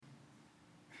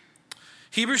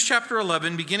Hebrews chapter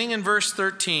 11, beginning in verse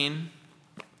 13,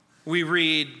 we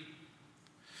read,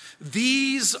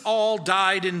 "These all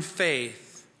died in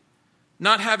faith,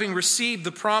 not having received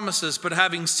the promises, but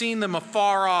having seen them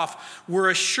afar off, were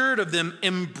assured of them,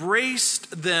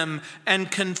 embraced them,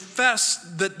 and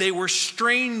confessed that they were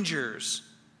strangers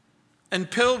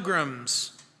and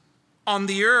pilgrims on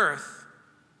the earth.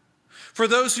 For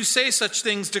those who say such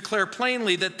things declare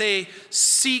plainly that they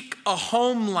seek a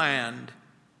homeland.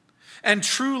 And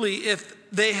truly, if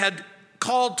they had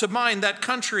called to mind that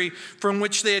country from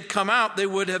which they had come out, they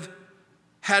would have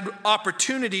had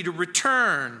opportunity to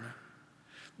return.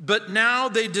 But now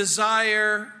they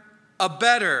desire a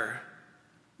better,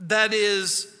 that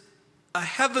is, a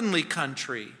heavenly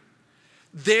country.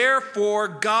 Therefore,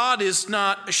 God is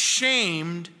not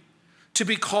ashamed to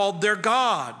be called their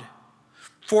God,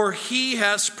 for he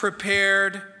has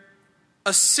prepared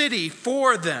a city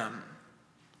for them."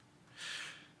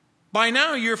 By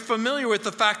now, you're familiar with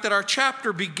the fact that our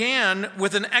chapter began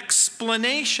with an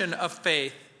explanation of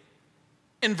faith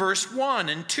in verse 1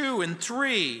 and 2 and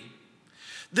 3.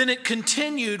 Then it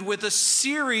continued with a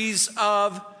series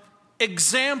of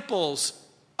examples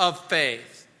of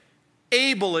faith.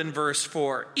 Abel in verse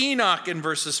 4, Enoch in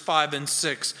verses 5 and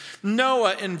 6,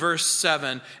 Noah in verse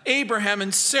 7, Abraham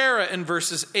and Sarah in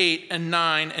verses 8 and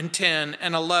 9 and 10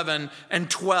 and 11 and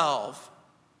 12.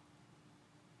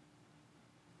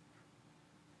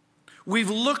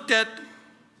 We've looked at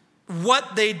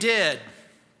what they did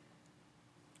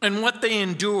and what they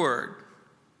endured.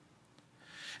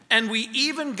 And we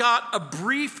even got a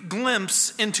brief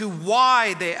glimpse into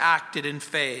why they acted in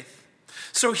faith.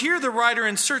 So here the writer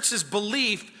inserts his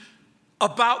belief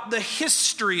about the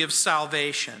history of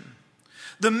salvation.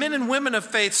 The men and women of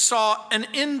faith saw an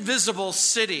invisible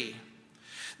city.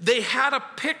 They had a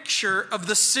picture of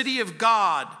the city of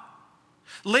God.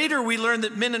 Later, we learn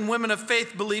that men and women of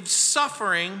faith believed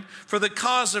suffering for the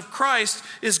cause of Christ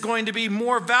is going to be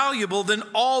more valuable than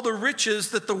all the riches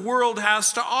that the world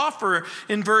has to offer.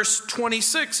 In verse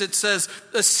 26, it says,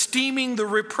 "Esteeming the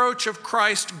reproach of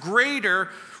Christ greater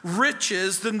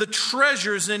riches than the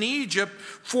treasures in Egypt,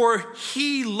 for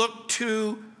he looked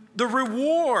to the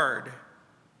reward."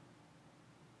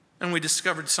 And we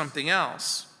discovered something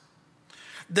else.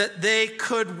 That they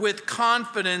could with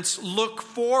confidence look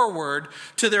forward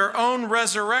to their own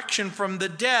resurrection from the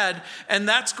dead. And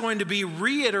that's going to be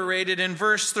reiterated in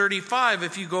verse 35.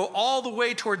 If you go all the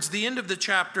way towards the end of the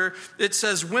chapter, it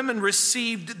says, "Women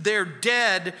received their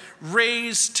dead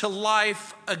raised to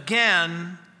life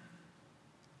again."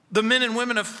 The men and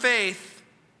women of faith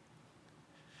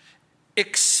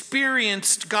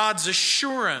experienced God's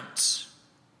assurance.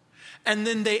 And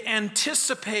then they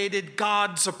anticipated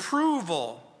God's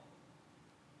approval.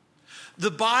 The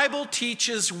Bible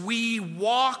teaches we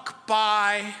walk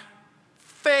by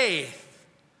faith,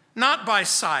 not by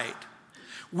sight.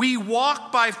 We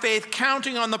walk by faith,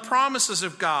 counting on the promises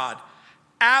of God,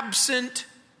 absent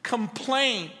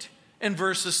complaint in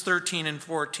verses 13 and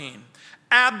 14,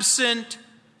 absent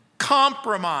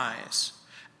compromise,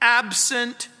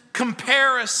 absent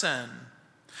comparison.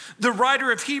 The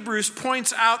writer of Hebrews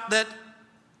points out that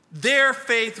their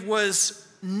faith was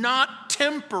not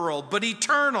temporal, but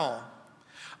eternal.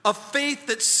 A faith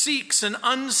that seeks an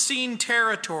unseen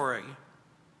territory,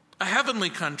 a heavenly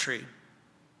country,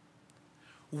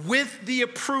 with the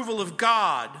approval of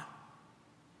God.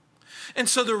 And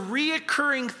so the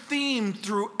reoccurring theme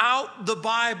throughout the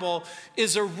Bible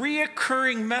is a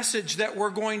reoccurring message that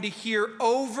we're going to hear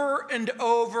over and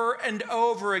over and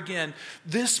over again.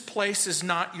 This place is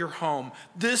not your home.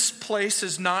 This place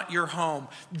is not your home.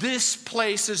 This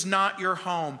place is not your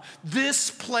home.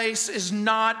 This place is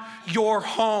not your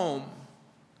home.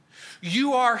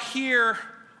 You are here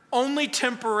only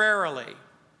temporarily.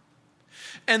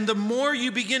 And the more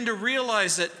you begin to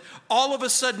realize it, all of a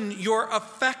sudden, your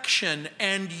affection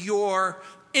and your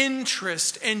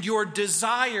interest and your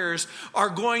desires are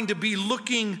going to be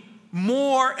looking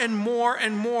more and more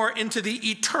and more into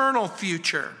the eternal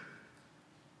future.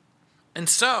 And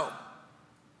so,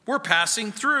 we're passing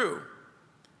through.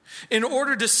 In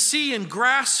order to see and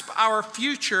grasp our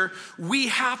future, we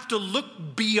have to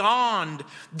look beyond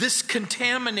this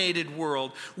contaminated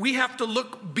world. We have to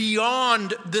look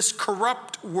beyond this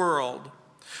corrupt world.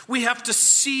 We have to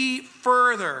see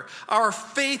further. Our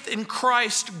faith in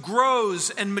Christ grows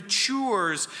and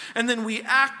matures, and then we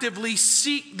actively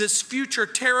seek this future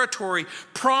territory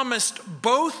promised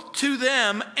both to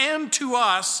them and to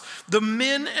us. The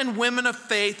men and women of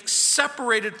faith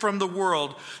separated from the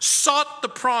world, sought the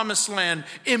promised land,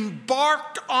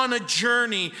 embarked on a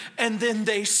journey, and then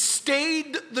they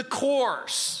stayed the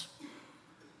course.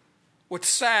 What's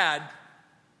sad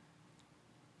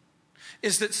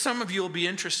is that some of you will be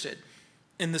interested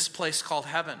in this place called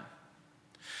heaven.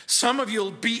 Some of you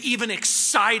will be even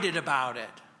excited about it.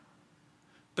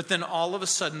 But then all of a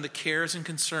sudden, the cares and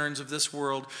concerns of this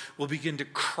world will begin to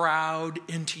crowd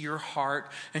into your heart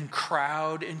and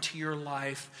crowd into your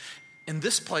life. And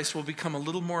this place will become a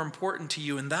little more important to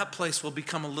you, and that place will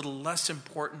become a little less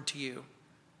important to you.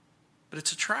 But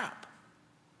it's a trap.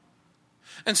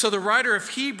 And so the writer of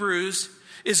Hebrews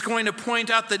is going to point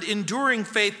out that enduring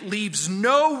faith leaves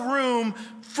no room,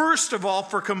 first of all,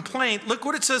 for complaint. Look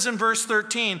what it says in verse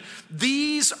 13.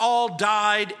 These all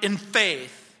died in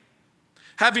faith,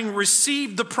 having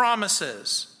received the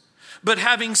promises, but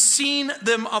having seen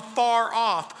them afar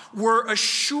off, were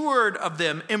assured of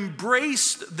them,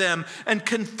 embraced them, and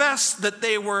confessed that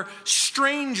they were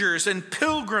strangers and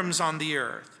pilgrims on the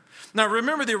earth. Now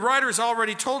remember, the writer has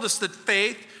already told us that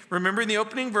faith, remember in the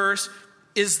opening verse,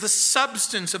 is the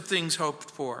substance of things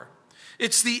hoped for.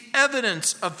 It's the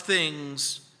evidence of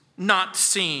things not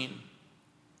seen.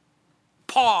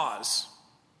 Pause.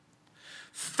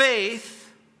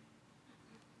 Faith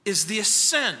is the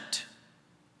assent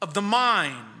of the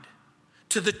mind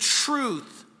to the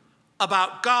truth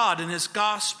about God and his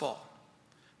gospel.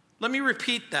 Let me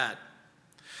repeat that.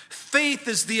 Faith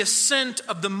is the assent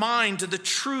of the mind to the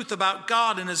truth about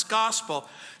God and his gospel.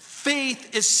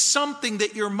 Faith is something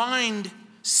that your mind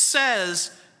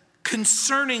says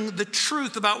concerning the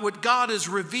truth about what God has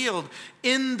revealed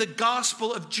in the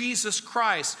gospel of Jesus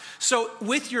Christ. So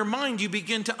with your mind, you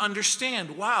begin to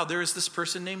understand, wow, there is this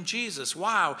person named Jesus.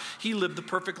 Wow, he lived the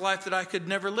perfect life that I could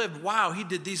never live. Wow, he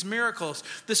did these miracles.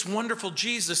 This wonderful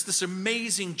Jesus, this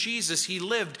amazing Jesus, he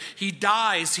lived, he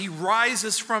dies, he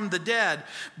rises from the dead.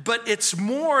 But it's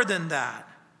more than that.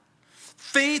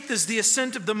 Faith is the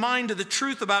assent of the mind to the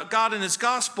truth about God and his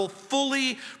gospel,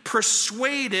 fully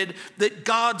persuaded that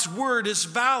God's word is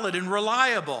valid and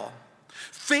reliable.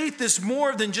 Faith is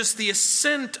more than just the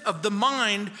assent of the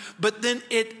mind, but then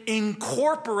it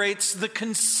incorporates the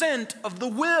consent of the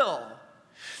will.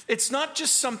 It's not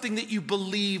just something that you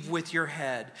believe with your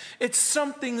head. It's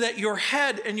something that your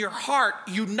head and your heart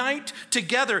unite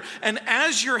together. And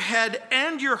as your head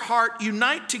and your heart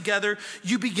unite together,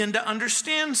 you begin to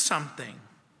understand something.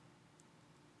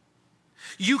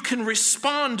 You can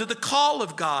respond to the call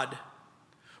of God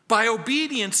by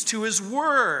obedience to his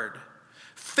word.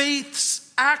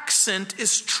 Faith's accent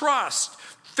is trust.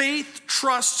 Faith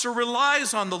trusts or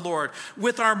relies on the Lord.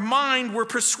 With our mind, we're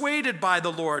persuaded by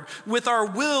the Lord. With our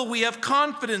will, we have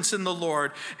confidence in the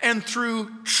Lord. And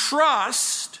through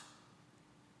trust,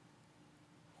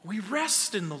 we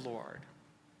rest in the Lord.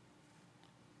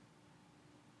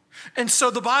 And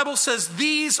so the Bible says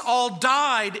these all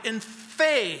died in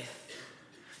faith.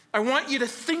 I want you to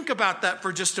think about that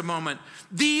for just a moment.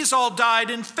 These all died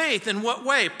in faith. In what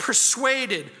way?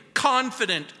 Persuaded,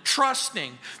 confident,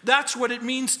 trusting. That's what it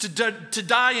means to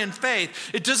die in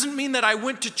faith. It doesn't mean that I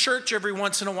went to church every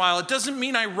once in a while. It doesn't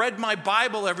mean I read my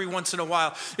Bible every once in a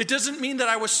while. It doesn't mean that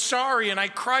I was sorry and I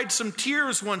cried some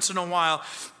tears once in a while.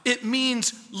 It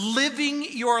means living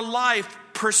your life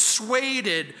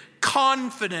persuaded,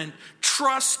 confident,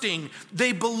 trusting.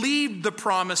 They believed the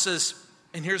promises.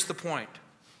 And here's the point.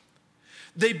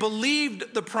 They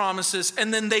believed the promises,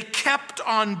 and then they kept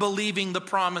on believing the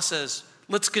promises.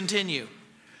 Let's continue.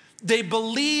 They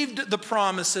believed the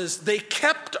promises. They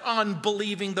kept on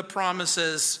believing the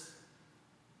promises,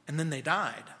 and then they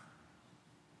died.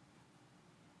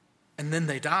 And then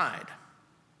they died.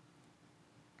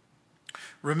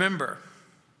 Remember,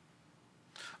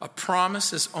 a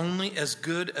promise is only as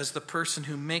good as the person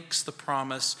who makes the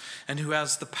promise and who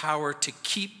has the power to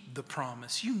keep the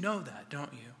promise. You know that,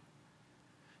 don't you?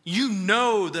 You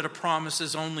know that a promise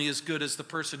is only as good as the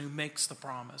person who makes the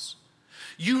promise.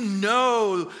 You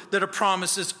know that a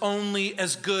promise is only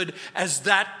as good as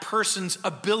that person's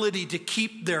ability to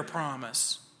keep their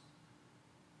promise.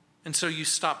 And so you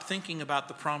stop thinking about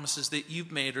the promises that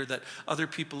you've made or that other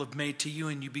people have made to you,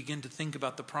 and you begin to think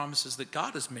about the promises that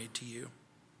God has made to you.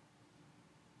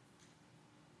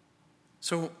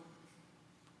 So,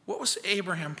 what was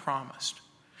Abraham promised?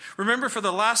 Remember, for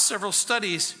the last several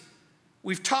studies,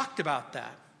 we've talked about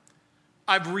that.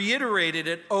 I've reiterated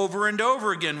it over and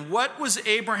over again. What was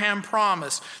Abraham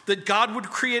promised? That God would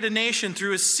create a nation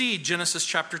through his seed, Genesis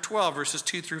chapter 12, verses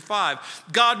 2 through 5.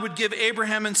 God would give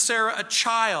Abraham and Sarah a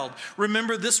child.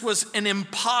 Remember, this was an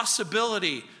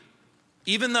impossibility.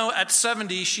 Even though at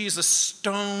 70, she's a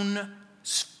stone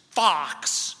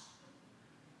fox.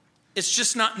 It's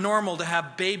just not normal to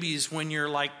have babies when you're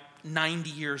like 90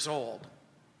 years old.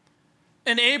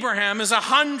 And Abraham is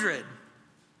 100.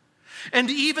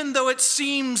 And even though it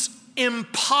seems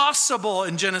impossible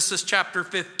in Genesis chapter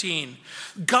 15.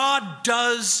 God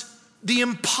does the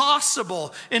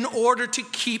impossible in order to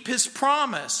keep his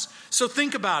promise. So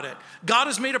think about it. God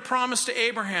has made a promise to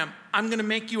Abraham. I'm going to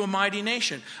make you a mighty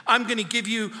nation. I'm going to give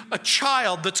you a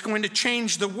child that's going to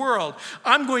change the world.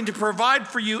 I'm going to provide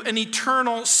for you an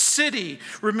eternal city.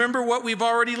 Remember what we've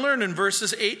already learned in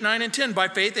verses 8, 9, and 10. By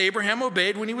faith, Abraham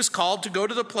obeyed when he was called to go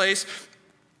to the place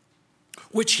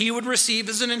which he would receive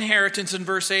as an inheritance in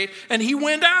verse 8. And he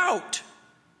went out,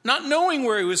 not knowing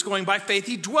where he was going. By faith,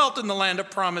 he dwelt in the land of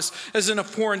promise as in a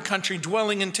foreign country,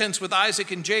 dwelling in tents with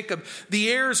Isaac and Jacob, the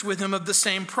heirs with him of the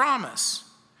same promise.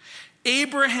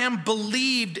 Abraham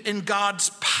believed in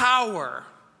God's power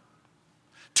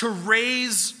to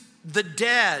raise the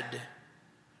dead.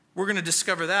 We're going to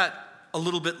discover that a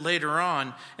little bit later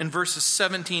on. In verses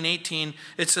 17, 18,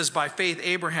 it says, by faith,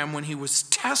 Abraham, when he was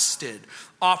tested,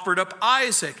 offered up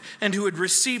Isaac, and who had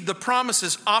received the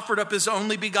promises, offered up his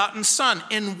only begotten son.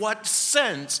 In what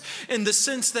sense? In the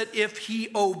sense that if he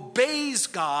obeys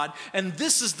God, and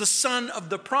this is the son of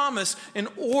the promise, in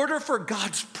order for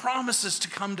God's promises to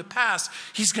come to pass,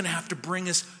 he's going to have to bring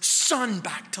his son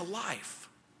back to life.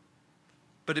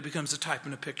 But it becomes a type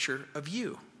and a picture of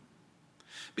you.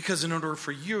 Because in order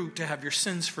for you to have your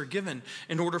sins forgiven,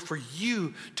 in order for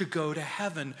you to go to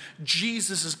heaven,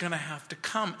 Jesus is going to have to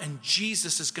come, and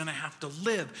Jesus is going to have to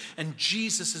live, and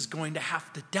Jesus is going to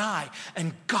have to die,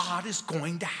 and God is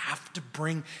going to have to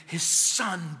bring his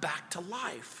son back to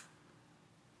life.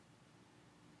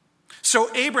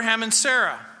 So Abraham and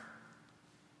Sarah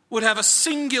would have a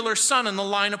singular son in the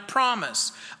line of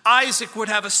promise. Isaac would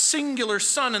have a singular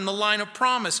son in the line of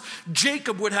promise.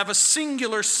 Jacob would have a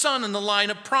singular son in the line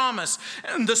of promise.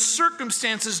 And the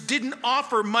circumstances didn't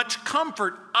offer much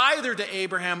comfort either to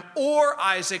Abraham or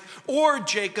Isaac or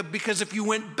Jacob, because if you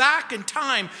went back in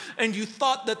time and you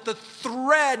thought that the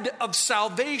thread of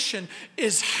salvation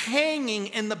is hanging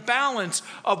in the balance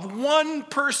of one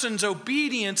person's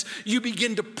obedience, you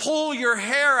begin to pull your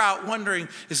hair out wondering,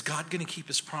 is God going to keep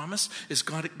his promise? Is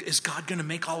God going to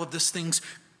make all of these things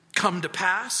come to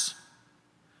pass?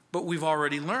 But we've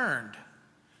already learned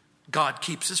God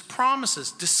keeps his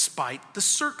promises despite the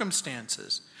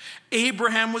circumstances.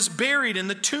 Abraham was buried in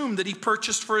the tomb that he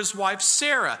purchased for his wife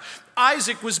Sarah.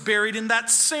 Isaac was buried in that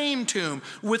same tomb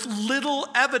with little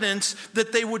evidence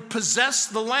that they would possess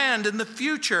the land in the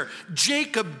future.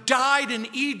 Jacob died in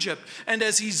Egypt, and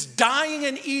as he's dying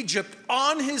in Egypt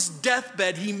on his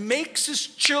deathbed, he makes his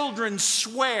children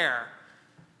swear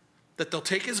that they'll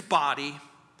take his body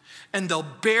and they'll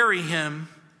bury him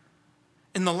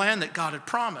in the land that God had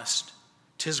promised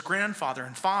to his grandfather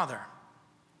and father.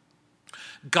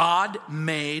 God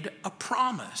made a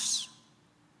promise.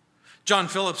 John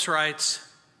Phillips writes,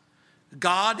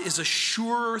 God is a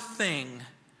surer thing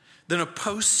than a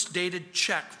post-dated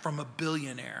check from a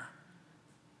billionaire.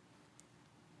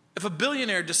 If a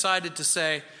billionaire decided to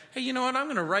say, hey, you know what, I'm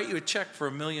going to write you a check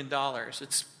for $1 million.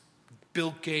 It's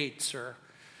Bill Gates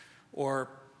or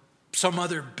some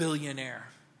other billionaire.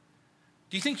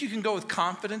 Do you think you can go with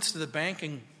confidence to the bank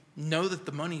and know that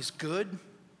the money's good?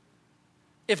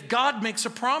 If God makes a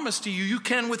promise to you, you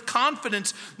can with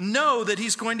confidence know that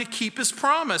he's going to keep his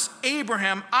promise.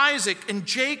 Abraham, Isaac, and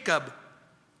Jacob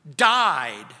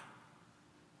died,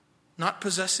 not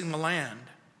possessing the land.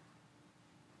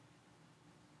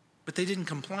 But they didn't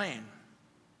complain.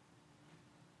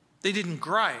 They didn't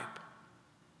gripe.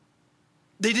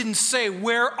 They didn't say,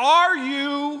 where are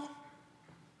you?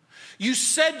 You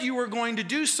said you were going to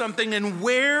do something, and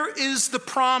where is the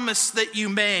promise that you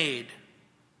made?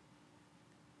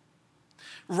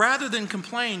 Rather than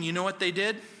complain, you know what they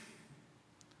did?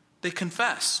 They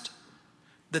confessed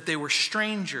that they were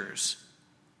strangers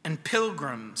and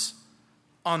pilgrims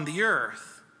on the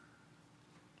earth.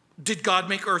 Did God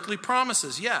make earthly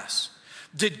promises? Yes.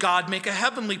 Did God make a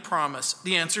heavenly promise?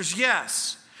 The answer is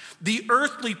yes. The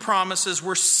earthly promises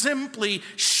were simply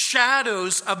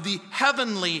shadows of the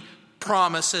heavenly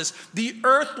promises. The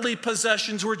earthly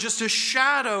possessions were just a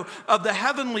shadow of the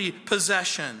heavenly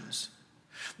possessions.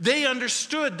 They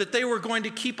understood that they were going to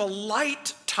keep a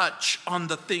light touch on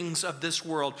the things of this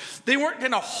world. They weren't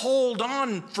going to hold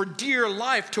on for dear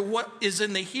life to what is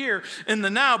in the here and the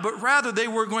now, but rather they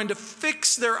were going to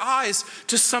fix their eyes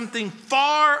to something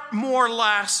far more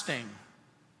lasting.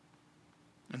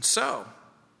 And so,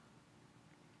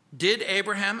 did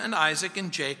Abraham and Isaac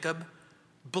and Jacob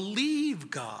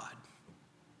believe God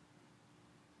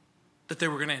that they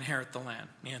were going to inherit the land?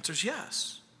 The answer is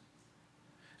yes.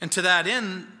 And to that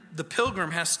end, the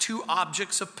pilgrim has two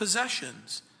objects of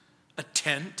possessions, a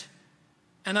tent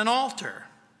and an altar.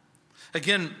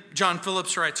 Again, John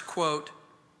Phillips writes, quote,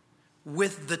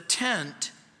 with the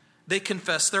tent, they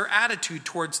confess their attitude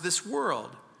towards this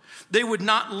world. They would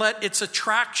not let its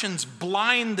attractions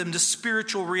blind them to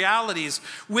spiritual realities.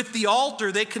 With the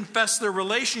altar, they confessed their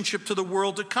relationship to the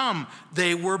world to come.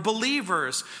 They were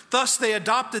believers. Thus, they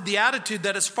adopted the attitude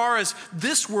that as far as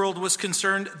this world was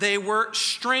concerned, they were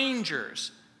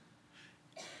strangers.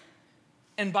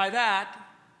 And by that,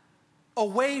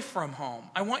 away from home.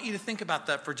 I want you to think about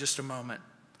that for just a moment.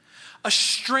 A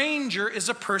stranger is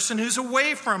a person who's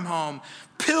away from home.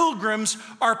 Pilgrims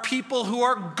are people who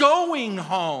are going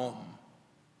home.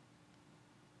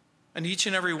 And each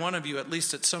and every one of you, at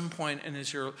least at some point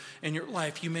in your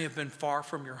life, you may have been far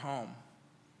from your home.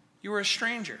 You were a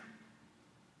stranger.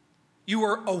 You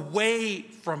were away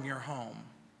from your home.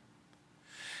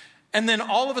 And then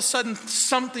all of a sudden,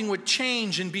 something would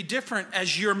change and be different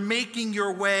as you're making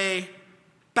your way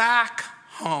back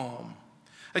home.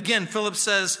 Again, Philip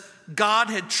says, God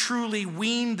had truly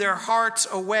weaned their hearts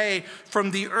away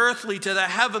from the earthly to the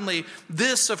heavenly.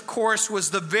 This, of course, was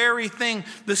the very thing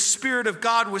the Spirit of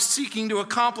God was seeking to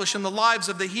accomplish in the lives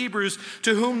of the Hebrews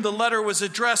to whom the letter was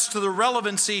addressed. To the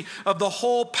relevancy of the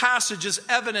whole passage is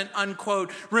evident,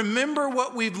 unquote. Remember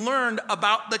what we've learned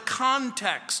about the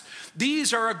context.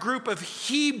 These are a group of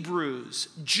Hebrews,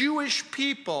 Jewish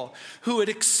people, who had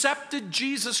accepted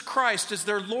Jesus Christ as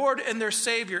their Lord and their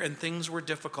Savior, and things were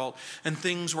difficult, and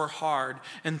things were hard,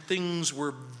 and things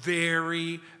were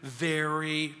very,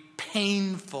 very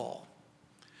painful.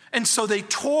 And so they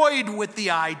toyed with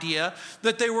the idea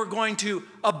that they were going to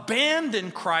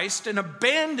abandon Christ and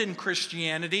abandon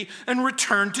Christianity and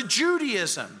return to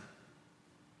Judaism.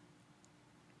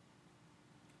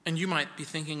 And you might be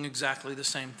thinking exactly the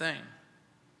same thing.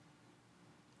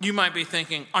 You might be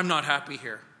thinking, I'm not happy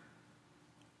here.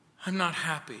 I'm not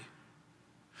happy.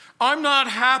 I'm not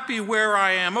happy where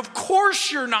I am. Of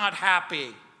course you're not happy.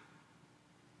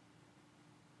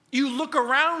 You look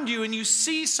around you and you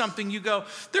see something, you go,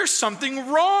 there's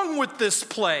something wrong with this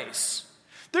place.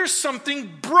 There's something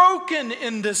broken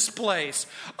in this place.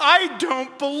 I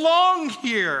don't belong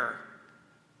here.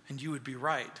 And you would be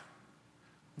right.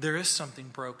 There is something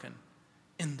broken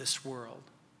in this world.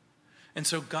 And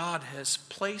so God has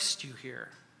placed you here,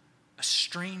 a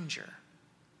stranger.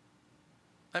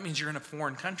 That means you're in a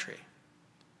foreign country.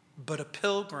 But a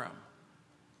pilgrim,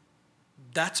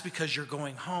 that's because you're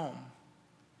going home.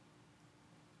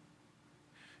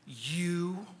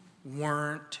 You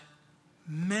weren't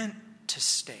meant to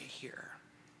stay here.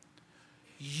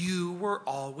 You were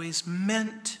always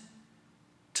meant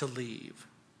to leave.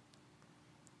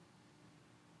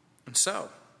 And so,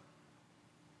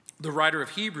 the writer of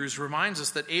Hebrews reminds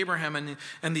us that Abraham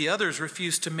and the others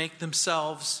refused to make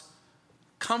themselves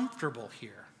comfortable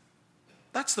here.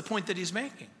 That's the point that he's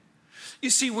making. You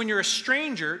see, when you're a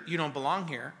stranger, you don't belong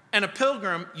here. And a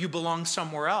pilgrim, you belong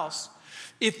somewhere else.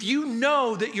 If you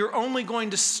know that you're only going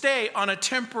to stay on a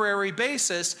temporary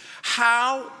basis,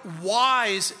 how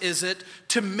wise is it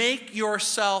to make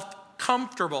yourself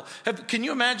comfortable? Can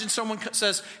you imagine someone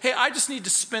says, hey, I just need to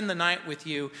spend the night with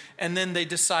you, and then they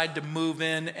decide to move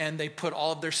in and they put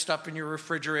all of their stuff in your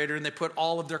refrigerator and they put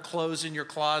all of their clothes in your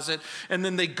closet, and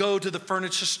then they go to the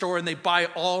furniture store and they buy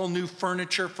all new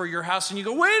furniture for your house, and you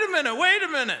go, wait a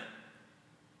minute.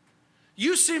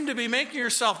 You seem to be making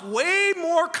yourself way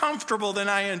more comfortable than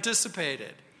I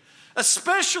anticipated,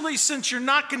 especially since you're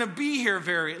not going to be here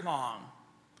very long.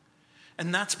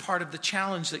 And that's part of the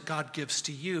challenge that God gives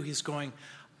to you. He's going,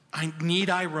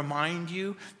 I remind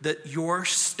you that your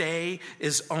stay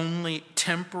is only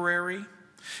temporary?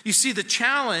 You see, the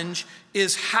challenge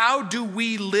is, how do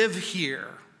we live here?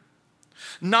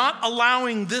 Not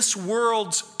allowing this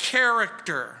world's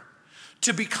character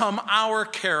to become our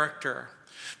character,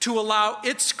 to allow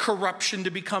its corruption to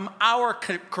become our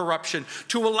corruption,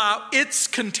 to allow its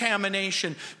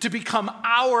contamination to become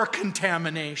our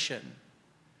contamination.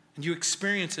 And you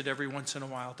experience it every once in a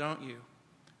while, don't you?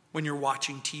 When you're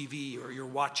watching TV, or you're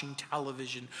watching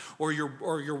television, or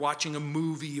you're watching a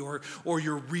movie, or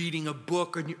you're reading a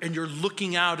book, and you're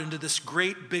looking out into this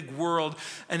great big world,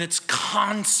 and it's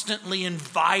constantly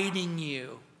inviting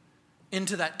you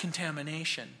into that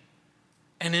contamination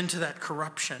and into that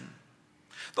corruption.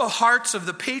 The hearts of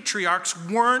the patriarchs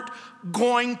weren't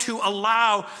going to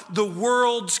allow the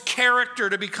world's character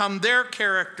to become their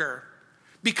character,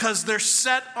 because they're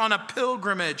set on a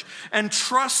pilgrimage, and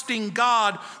trusting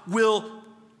God will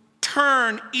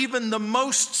turn even the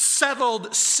most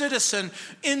settled citizen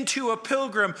into a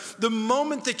pilgrim. The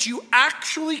moment that you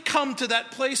actually come to that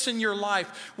place in your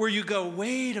life where you go,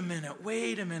 wait a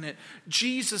minute,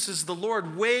 Jesus is the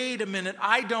Lord. Wait a minute,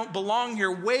 I don't belong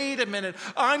here. Wait a minute,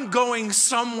 I'm going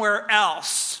somewhere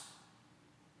else.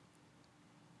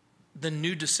 then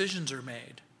new decisions are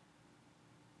made.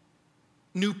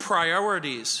 New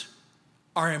priorities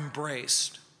are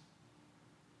embraced.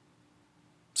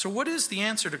 So what is the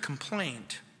answer to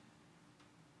complaint?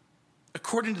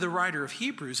 According to the writer of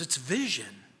Hebrews, it's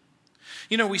vision.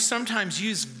 You know, we sometimes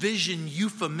use vision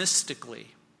euphemistically.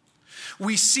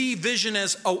 We see vision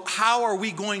as, oh, how are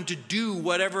we going to do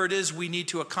whatever it is we need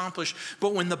to accomplish?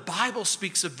 But when the Bible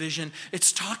speaks of vision,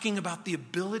 it's talking about the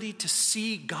ability to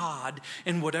see God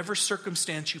in whatever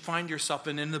circumstance you find yourself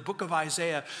in. In the book of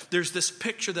Isaiah, there's this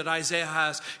picture that Isaiah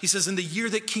has. He says, in the year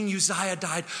that King Uzziah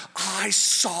died, I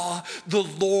saw the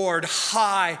Lord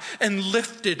high and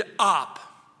lifted up.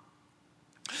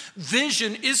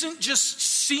 Vision isn't just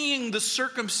seeing the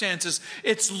circumstances.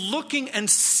 It's looking and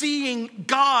seeing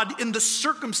God in the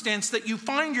circumstance that you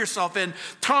find yourself in.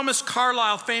 Thomas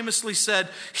Carlyle famously said,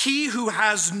 "He who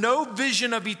has no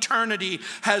vision of eternity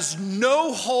has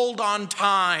no hold on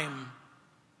time."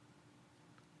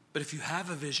 But if you have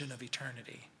a vision of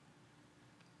eternity,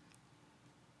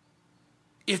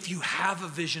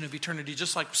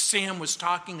 just like Sam was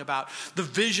talking about, the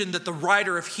vision that the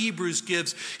writer of Hebrews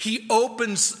gives, he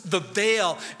opens the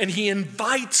veil and he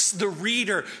invites the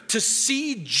reader to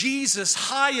see Jesus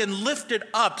high and lifted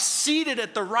up, seated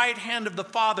at the right hand of the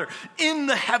Father in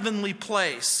the heavenly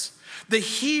place. The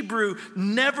Hebrew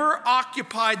never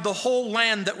occupied the whole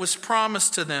land that was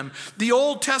promised to them. The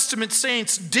Old Testament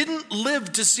saints didn't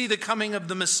live to see the coming of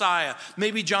the Messiah.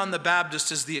 Maybe John the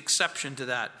Baptist is the exception to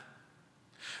that.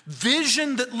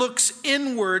 Vision that looks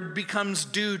inward becomes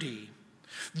duty.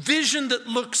 Vision that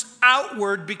looks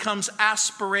outward becomes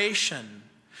aspiration.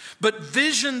 But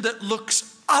vision that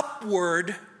looks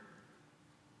upward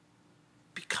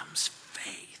becomes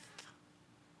faith.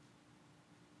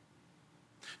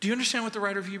 Do you understand what the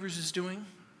writer of Hebrews is doing?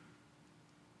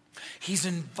 He's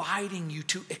inviting you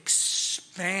to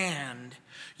expand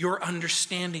your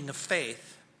understanding of faith.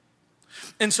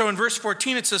 And so in verse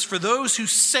 14 it says, "For those who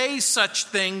say such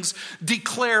things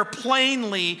declare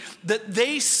plainly that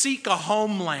they seek a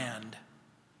homeland."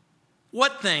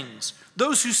 What things?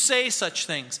 Those who say such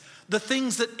things. The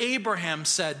things that Abraham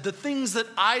said, the things that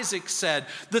Isaac said,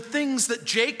 the things that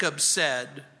Jacob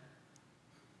said.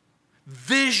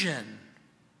 Vision.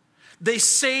 They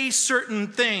say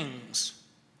certain things,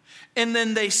 and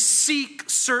then they seek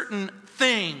certain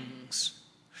things.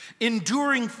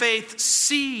 Enduring faith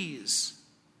sees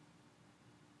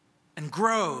and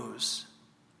grows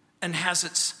and has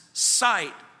its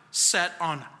sight set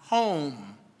on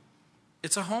home.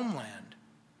 It's a homeland.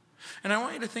 And I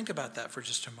want you to think about that for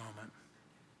just a moment.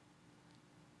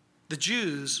 The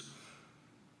Jews,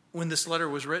 when this letter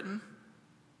was written,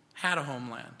 had a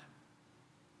homeland.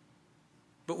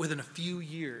 But within a few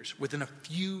years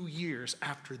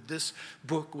after this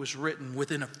book was written,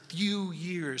 within a few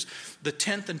years, the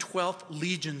 10th and 12th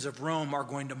legions of Rome are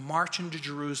going to march into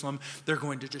Jerusalem. They're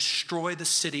going to destroy the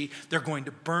city. They're going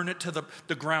to burn it to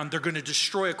the ground. They're going to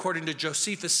destroy, according to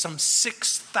Josephus, some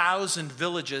 6,000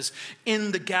 villages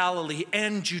in the Galilee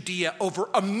and Judea. Over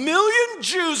 1 million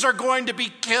Jews are going to be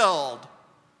killed.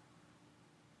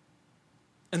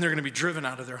 And they're going to be driven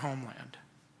out of their homeland.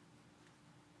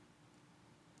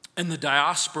 And the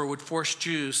diaspora would force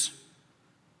Jews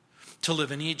to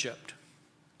live in Egypt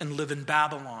and live in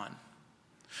Babylon.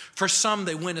 For some,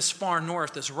 they went as far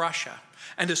north as Russia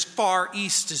and as far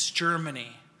east as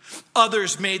Germany.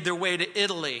 Others made their way to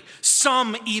Italy.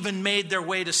 Some even made their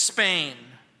way to Spain.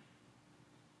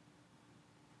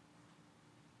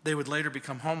 They would later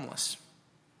become homeless,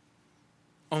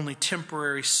 only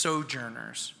temporary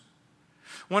sojourners.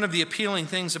 One of the appealing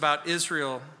things about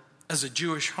Israel as a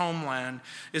Jewish homeland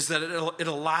is that it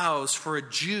allows for a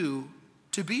Jew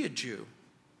to be a Jew.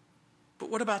 But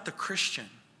what about the Christian?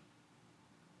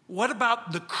 What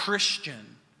about the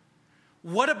Christian?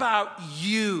 What about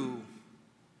you?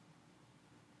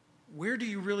 Where do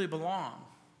you really belong?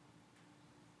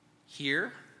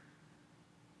 Here?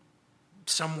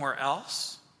 Somewhere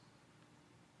else?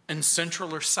 In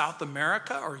Central or South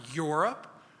America or Europe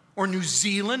or New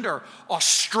Zealand or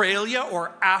Australia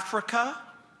or Africa?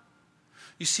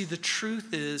 You see, the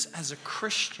truth is, as a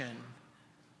Christian,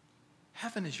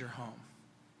 heaven is your home.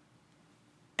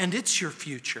 And it's your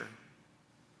future.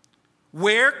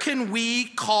 Where can we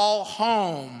call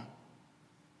home?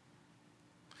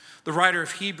 The writer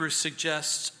of Hebrews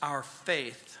suggests our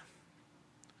faith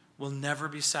will never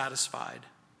be satisfied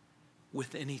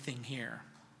with anything here.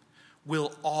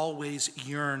 We'll always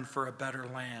yearn for a better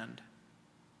land.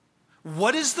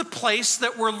 What is the place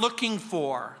that we're looking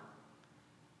for?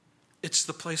 It's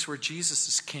the place where Jesus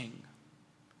is king.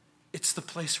 It's the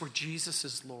place where Jesus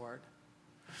is Lord.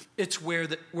 It's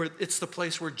the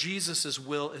place where Jesus'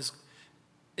 will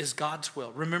is God's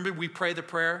will. Remember, we pray the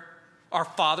prayer, our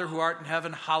Father who art in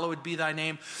heaven, hallowed be thy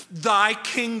name. Thy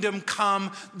kingdom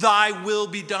come, thy will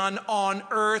be done on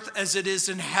earth as it is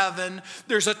in heaven.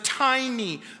 There's a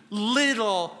tiny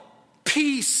little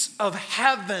piece of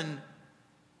heaven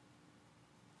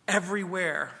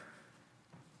everywhere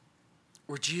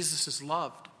where Jesus is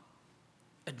loved,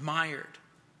 admired,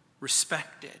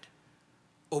 respected,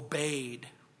 obeyed.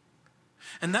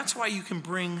 And that's why you can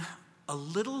bring a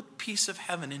little piece of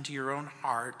heaven into your own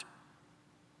heart.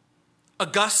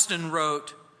 Augustine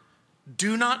wrote,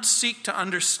 "Do not seek to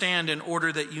understand in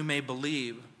order that you may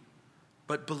believe,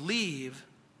 but believe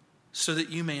so that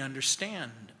you may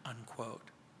understand," unquote.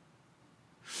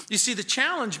 You see, the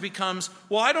challenge becomes,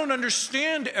 well, I don't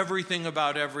understand everything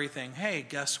about everything. Hey,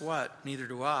 guess what? Neither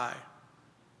do I.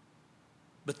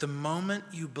 But the moment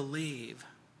you believe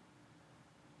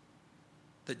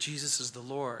that Jesus is the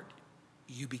Lord,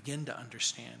 you begin to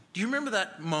understand. Do you remember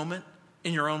that moment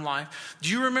in your own life? Do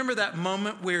you remember that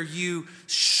moment where you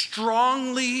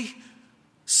strongly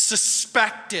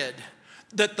suspected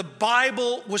that the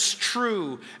Bible was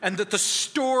true and that the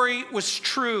story was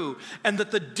true and that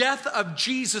the death of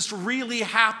Jesus really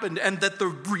happened and that the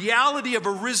reality of a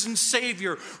risen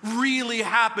Savior really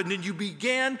happened, and you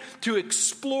began to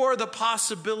explore the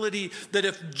possibility that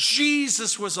if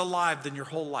Jesus was alive, then your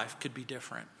whole life could be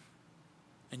different,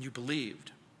 and you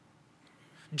believed?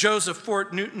 Joseph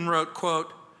Fort Newton wrote,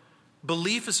 quote,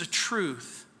 "Belief is a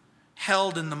truth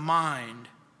held in the mind.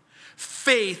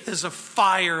 Faith is a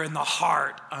fire in the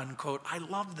heart," unquote. I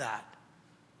love that.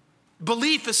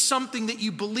 Belief is something that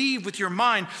you believe with your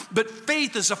mind, but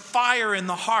faith is a fire in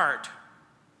the heart.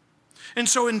 And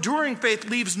so enduring faith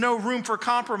leaves no room for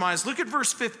compromise. Look at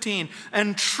verse 15.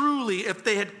 "And truly, if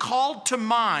they had called to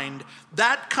mind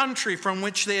that country from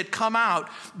which they had come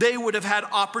out, they would have had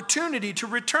opportunity to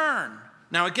return."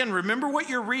 Now again, remember what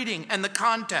you're reading and the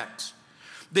context.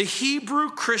 The Hebrew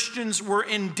Christians were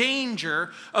in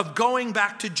danger of going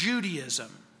back to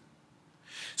Judaism.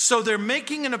 So they're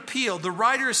making an appeal. The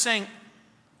writer is saying,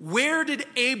 where did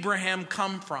Abraham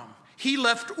come from? He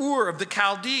left Ur of the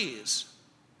Chaldees.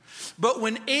 But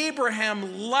when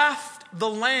Abraham left the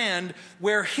land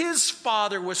where his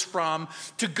father was from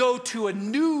to go to a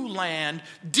new land,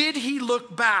 did he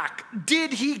look back?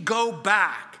 Did he go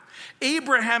back?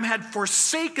 Abraham had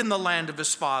forsaken the land of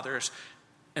his fathers,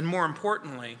 and more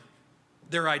importantly,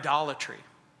 their idolatry.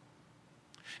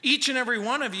 Each and every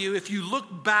one of you, if you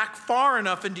look back far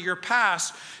enough into your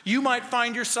past, you might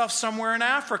find yourself somewhere in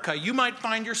Africa. You might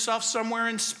find yourself somewhere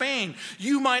in Spain.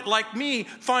 You might, like me,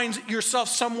 find yourself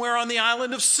somewhere on the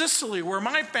island of Sicily, where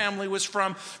my family was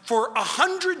from for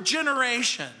 100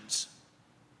 generations.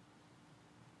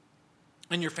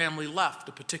 And your family left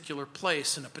a particular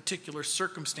place in a particular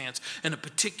circumstance in a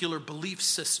particular belief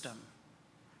system.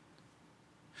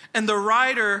 And the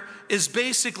writer is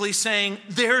basically saying,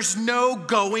 there's no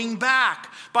going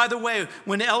back. By the way,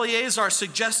 when Eleazar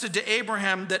suggested to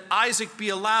Abraham that Isaac be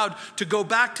allowed to go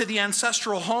back to the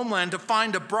ancestral homeland to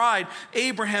find a bride,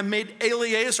 Abraham made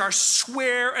Eleazar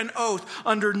swear an oath.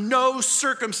 Under no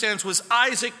circumstance was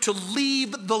Isaac to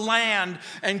leave the land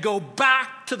and go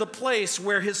back to the place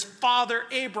where his father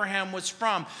Abraham was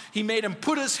from. He made him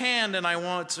put his hand, and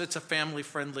it's a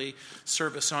family-friendly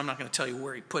service, so I'm not going to tell you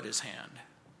where he put his hand.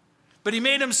 But he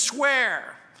made him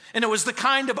swear, and it was the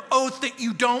kind of oath that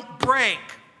you don't break.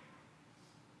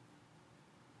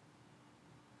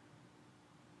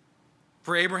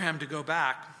 For Abraham to go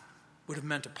back would have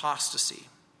meant apostasy.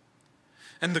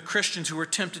 And the Christians who were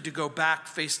tempted to go back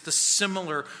faced the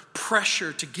similar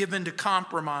pressure to give in to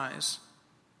compromise.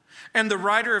 And the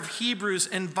writer of Hebrews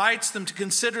invites them to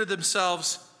consider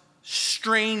themselves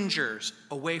strangers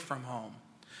away from home,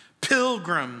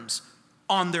 pilgrims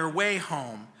on their way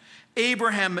home.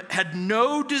 Abraham had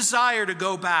no desire to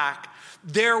go back.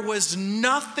 There was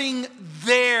nothing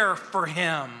there for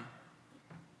him.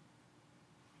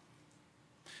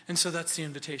 And so that's the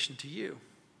invitation to you.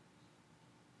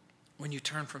 When you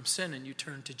turn from sin and you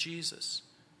turn to Jesus,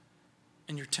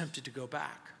 and you're tempted to go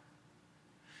back.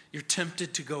 You're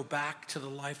tempted to go back to the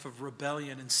life of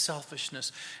rebellion and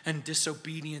selfishness and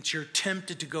disobedience. You're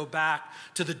tempted to go back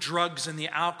to the drugs and the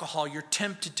alcohol. You're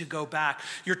tempted to go back.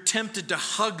 You're tempted to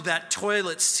hug that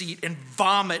toilet seat and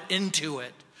vomit into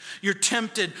it. You're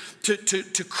tempted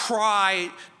to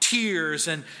cry tears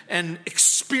and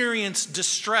experience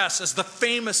distress. As the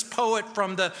famous poet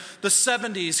from the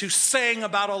 70s who sang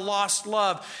about a lost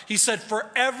love, he said,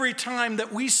 for every time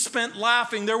that we spent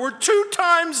laughing, there were 2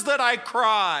 times that I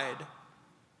cried.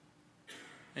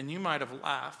 And you might have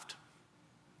laughed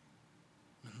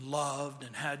and loved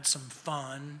and had some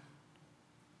fun.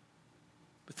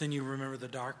 But then you remember the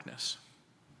darkness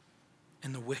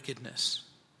and the wickedness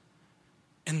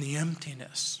and the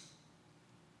emptiness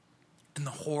and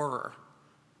the horror.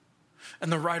 And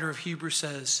the writer of Hebrews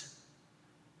says,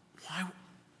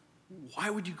 why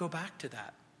would you go back to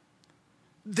that?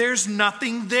 There's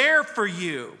nothing there for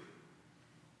you.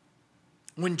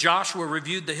 When Joshua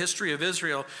reviewed the history of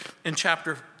Israel in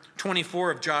chapter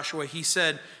 24 of Joshua, he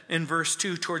said in verse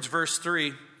 2 towards verse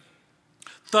 3,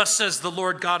 "Thus says the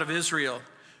Lord God of Israel,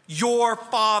 your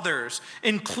fathers,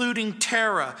 including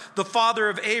Terah, the father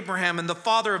of Abraham and the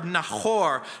father of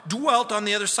Nahor, dwelt on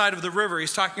the other side of the river."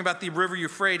 He's talking about the river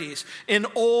Euphrates. "In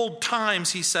old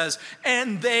times," he says,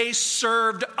 "and they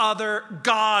served other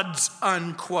gods,"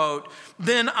 unquote.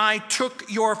 "Then I took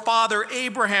your father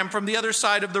Abraham from the other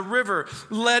side of the river,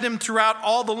 led him throughout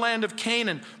all the land of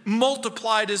Canaan,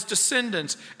 multiplied his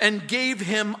descendants, and gave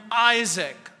him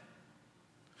Isaac."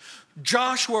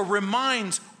 Joshua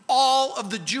reminds all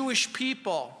of the Jewish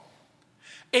people,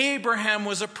 Abraham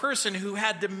was a person who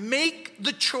had to make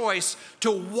the choice to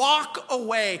walk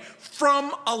away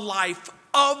from a life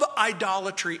of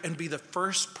idolatry and be the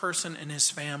first person in his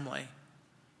family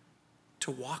to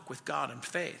walk with God in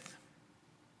faith.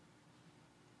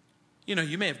 You know,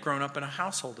 you may have grown up in a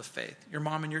household of faith. Your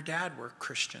mom and your dad were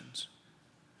Christians,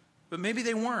 but maybe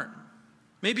they weren't.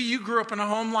 Maybe you grew up in a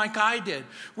home like I did,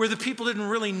 where the people didn't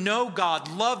really know God,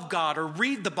 love God, or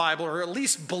read the Bible, or at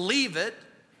least believe it.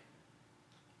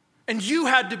 And you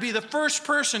had to be the first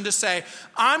person to say,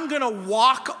 I'm going to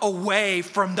walk away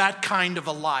from that kind of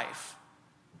a life.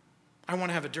 I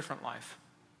want to have a different life.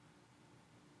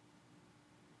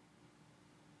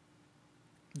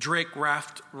 Drake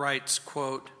Raft writes,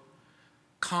 quote,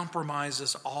 "Compromise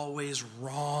is always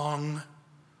wrong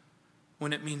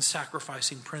when it means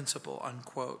sacrificing principle,"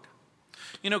 unquote.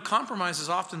 You know, compromise is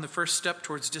often the first step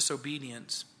towards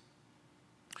disobedience.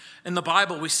 In the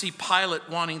Bible, we see Pilate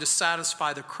wanting to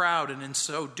satisfy the crowd, and in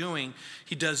so doing,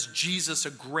 he does Jesus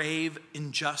a grave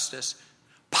injustice.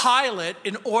 Pilate,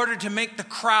 in order to make the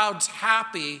crowds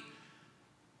happy,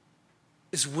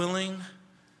 is willing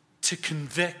to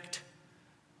convict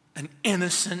an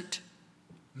innocent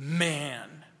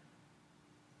man.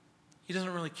 He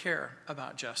doesn't really care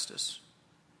about justice.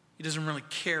 He doesn't really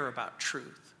care about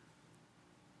truth.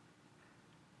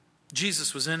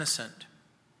 Jesus was innocent.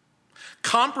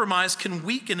 Compromise can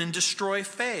weaken and destroy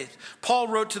faith. Paul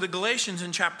wrote to the Galatians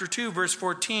in chapter 2, verse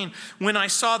 14, "When I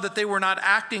saw that they were not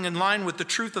acting in line with the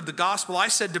truth of the gospel, I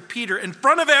said to Peter in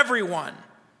front of everyone,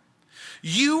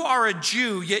 'You are a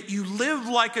Jew, yet you live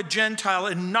like a Gentile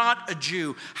and not a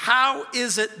Jew. How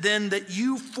is it then that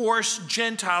you force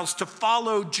Gentiles to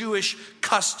follow Jewish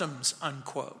customs?'"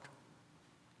 Unquote.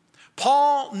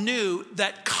 Paul knew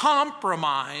that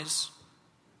compromise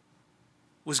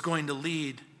was going to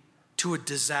lead to a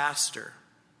disaster.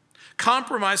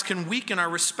 Compromise can weaken our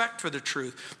respect for the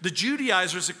truth. The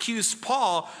Judaizers accused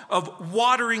Paul of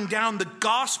watering down the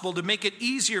gospel to make it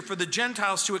easier for the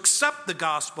Gentiles to accept the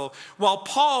gospel, while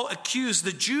Paul accused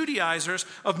the Judaizers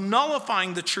of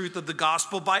nullifying the truth of the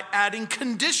gospel by adding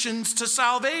conditions to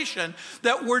salvation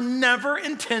that were never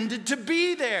intended to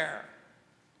be there.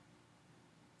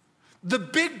 The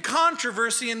big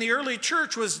controversy in the early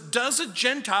church was, does a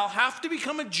Gentile have to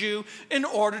become a Jew in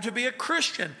order to be a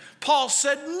Christian? Paul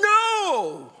said,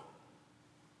 no.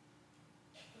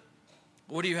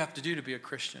 What do you have to do to be a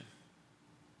Christian?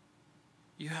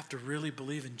 You have to really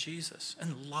believe in Jesus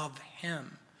and love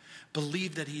him.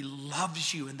 Believe that he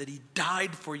loves you and that he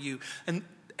died for you and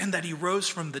that he rose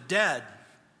from the dead.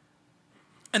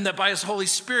 And that by his Holy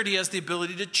Spirit he has the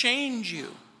ability to change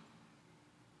you.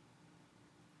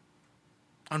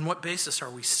 On what basis are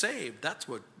we saved? That's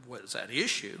what is at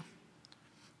issue.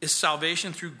 Is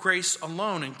salvation through grace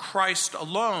alone and Christ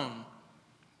alone?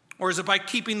 Or is it by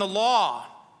keeping the law?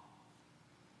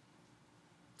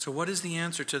 So what is the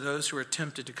answer to those who are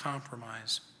tempted to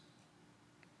compromise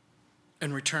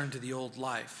and return to the old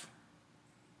life?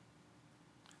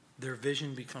 Their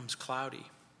vision becomes cloudy.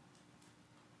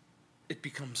 It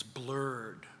becomes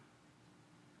blurred.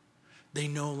 They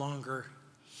no longer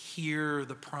hear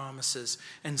the promises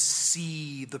and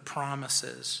see the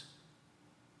promises.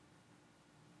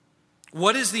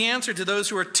 What is the answer to those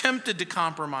who are tempted to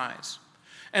compromise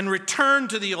and return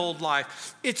to the old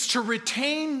life? It's to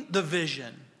retain the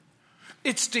vision.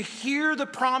 It's to hear the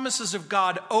promises of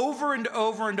God over and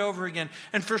over and over again.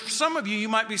 And for some of you, you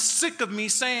might be sick of me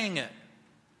saying it.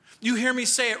 You hear me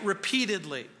say it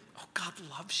repeatedly. Oh, God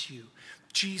loves you.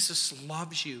 Jesus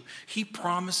loves you. He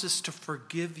promises to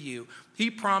forgive you.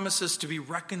 He promises to be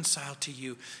reconciled to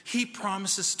you. He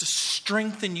promises to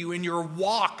strengthen you in your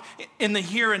walk in the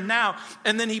here and now.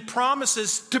 And then he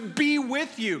promises to be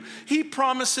with you. He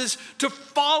promises to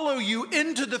follow you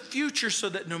into the future so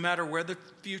that no matter where the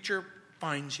future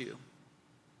finds you,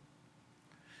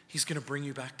 he's going to bring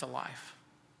you back to life.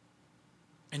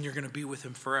 And you're going to be with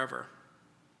him forever.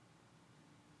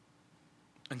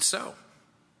 And so,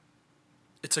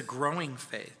 it's a growing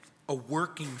faith, a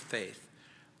working faith,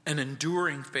 an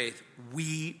enduring faith.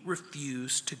 We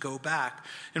refuse to go back.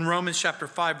 In Romans chapter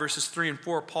 5, verses 3 and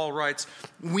 4, Paul writes,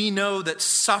 we know that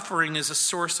suffering is a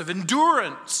source of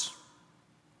endurance,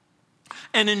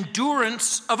 and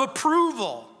endurance of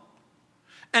approval,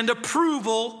 and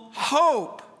approval,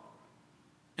 hope.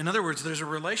 In other words, there's a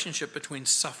relationship between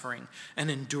suffering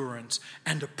and endurance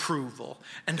and approval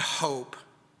and hope.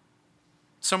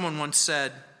 Someone once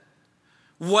said,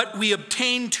 what we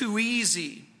obtain too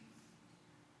easy,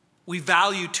 we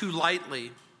value too lightly.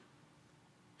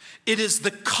 It is the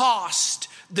cost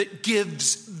that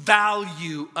gives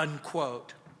value,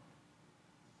 unquote.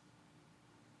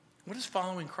 What does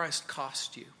following Christ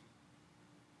cost you?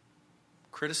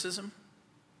 Criticism?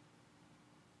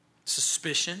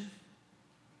 Suspicion?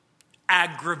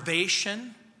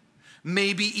 Aggravation?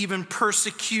 Maybe even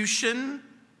persecution?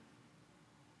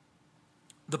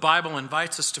 The Bible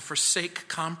invites us to forsake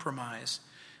compromise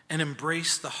and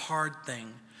embrace the hard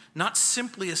thing, not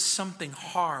simply as something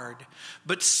hard,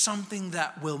 but something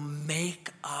that will make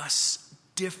us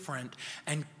different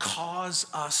and cause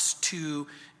us to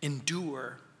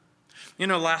endure. You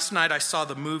know, last night I saw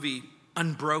the movie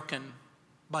Unbroken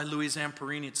by Louis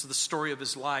Zamperini. It's the story of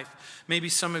his life. Maybe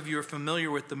some of you are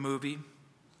familiar with the movie.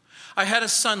 I had a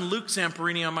son, Luke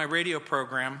Zamperini, on my radio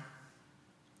program.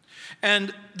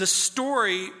 And the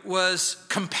story was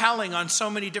compelling on so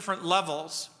many different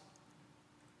levels.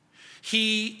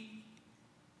 He,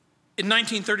 in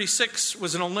 1936,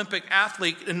 was an Olympic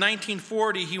athlete. In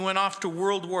 1940, he went off to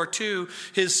World War II.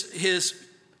 His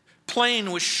plane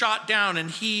was shot down,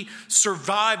 and he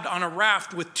survived on a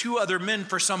raft with two other men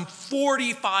for some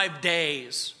 45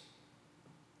 days.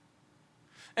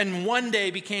 And one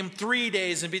day became 3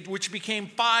 days, which became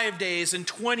 5 days and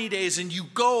 20 days. And you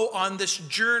go on this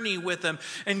journey with him,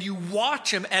 and you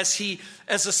watch him as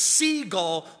a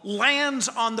seagull lands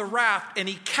on the raft, and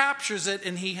he captures it,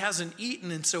 and he hasn't eaten.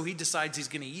 And so he decides he's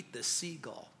going to eat this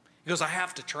seagull. He goes, I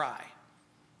have to try.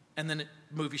 And then the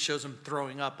movie shows him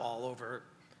throwing up all over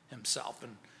himself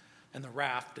and the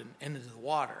raft and into the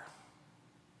water.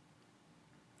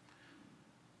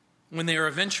 When they are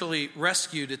eventually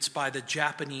rescued, it's by the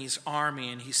Japanese army,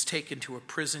 and he's taken to a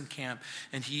prison camp,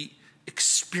 and he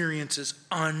experiences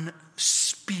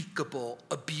unspeakable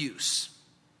abuse.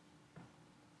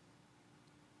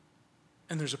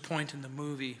 And there's a point in the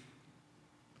movie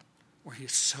where he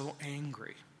is so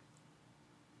angry,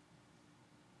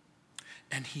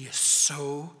 and he is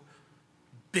so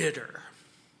bitter,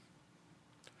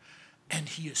 and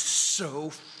he is so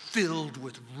filled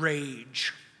with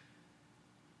rage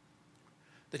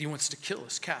that he wants to kill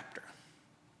his captor.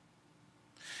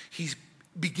 He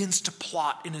begins to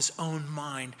plot in his own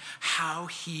mind how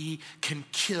he can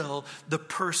kill the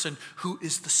person who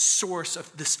is the source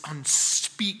of this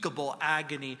unspeakable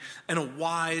agony. And a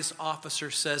wise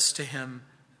officer says to him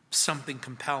something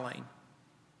compelling.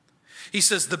 He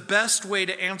says, the best way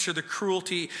to answer the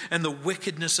cruelty and the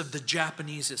wickedness of the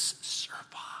Japanese is survive.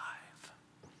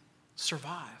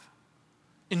 Survive.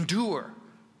 Endure.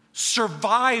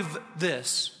 Survive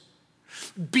this.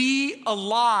 Be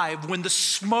alive when the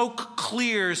smoke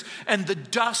clears and the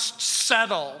dust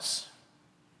settles.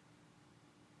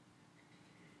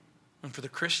 And for the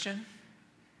Christian,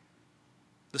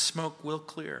 the smoke will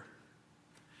clear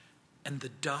and the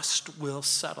dust will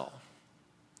settle.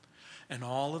 And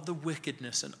all of the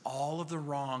wickedness and all of the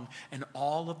wrong and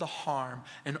all of the harm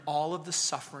and all of the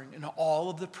suffering and all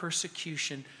of the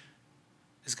persecution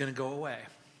is going to go away.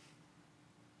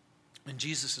 And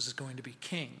Jesus is going to be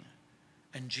king.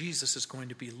 And Jesus is going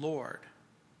to be Lord.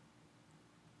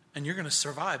 And you're going to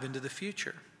survive into the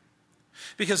future.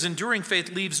 Because enduring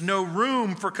faith leaves no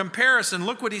room for comparison.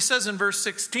 Look what he says in verse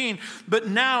 16. But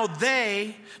now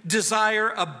they desire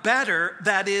a better,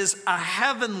 that is, a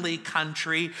heavenly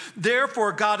country.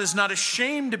 Therefore, God is not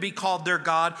ashamed to be called their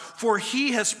God, for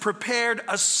he has prepared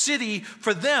a city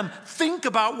for them. Think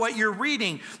about what you're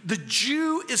reading. The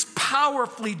Jew is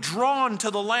powerfully drawn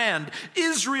to the land.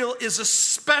 Israel is a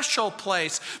special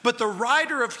place. But the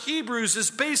writer of Hebrews is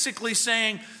basically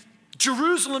saying,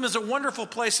 Jerusalem is a wonderful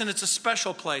place and it's a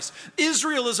special place.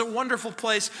 Israel is a wonderful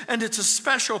place and it's a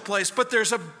special place. But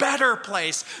there's a better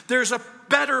place. There's a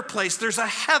better place. There's a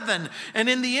heaven. And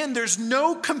in the end, there's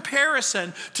no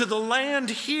comparison to the land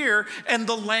here and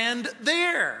the land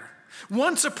there.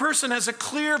 Once a person has a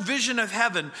clear vision of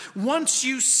heaven, once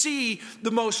you see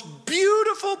the most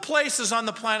beautiful places on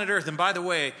the planet Earth, and by the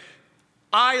way,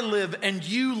 I live and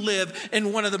you live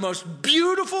in one of the most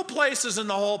beautiful places in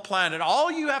the whole planet. All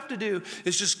you have to do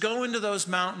is just go into those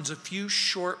mountains a few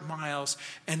short miles,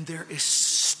 and there is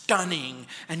stunning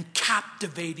and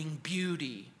captivating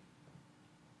beauty.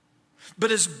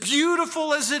 But as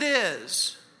beautiful as it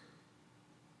is,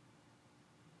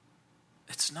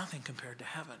 it's nothing compared to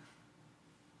heaven.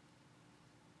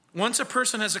 Once a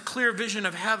person has a clear vision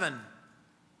of heaven,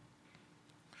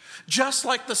 just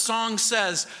like the song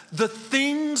says, the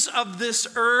things of this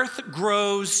earth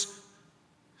grows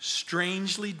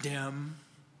strangely dim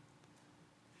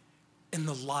in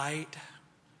the light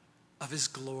of his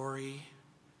glory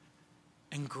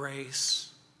and grace.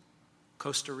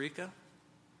 Costa Rica,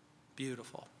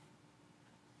 beautiful.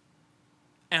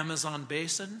 Amazon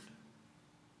Basin,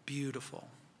 beautiful.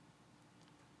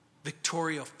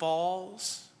 Victoria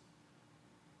Falls,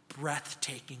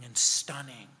 breathtaking and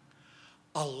stunning.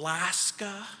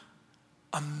 Alaska,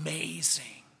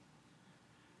 amazing.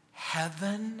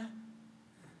 Heaven,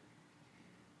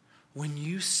 when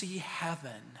you see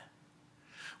heaven,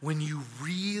 when you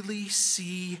really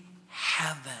see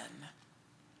heaven,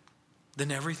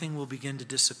 then everything will begin to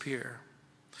disappear.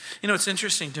 You know, it's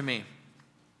interesting to me.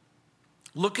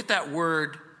 Look at that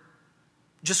word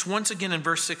just once again in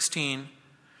verse 16.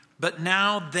 But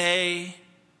now they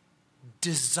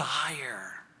desire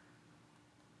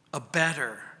a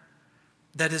better,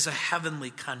 that is a heavenly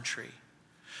country.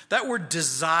 That word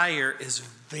desire is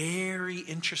very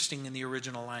interesting in the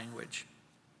original language.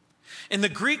 In the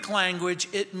Greek language,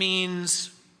 it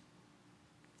means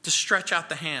to stretch out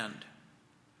the hand,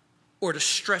 or to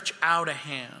stretch out a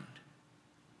hand,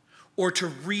 or to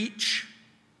reach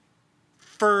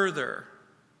further.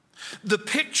 The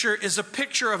picture is a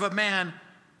picture of a man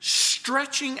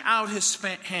stretching out his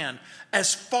hand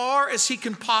as far as he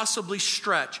can possibly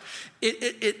stretch.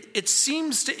 It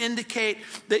seems to indicate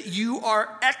that you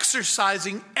are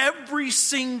exercising every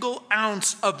single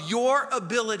ounce of your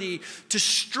ability to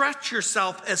stretch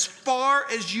yourself as far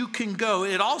as you can go.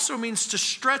 It also means to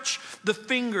stretch the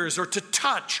fingers, or to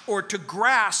touch, or to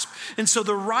grasp. And so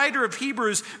the writer of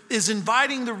Hebrews is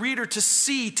inviting the reader to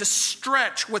see, to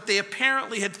stretch what they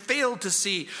apparently had failed to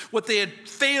see, what they had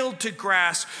failed to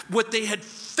grasp, what they had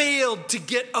failed to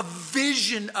get a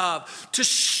vision of, to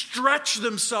stretch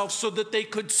themselves so that they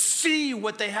could see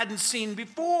what they hadn't seen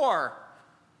before.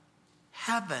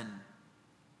 Heaven.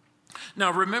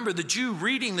 Now remember, the Jew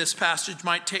reading this passage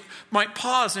might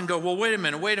pause and go, well, wait a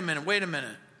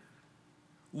minute.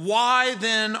 Why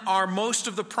then are most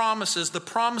of the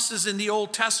promises in the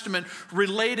Old Testament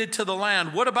related to the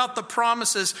land? What about the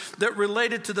promises that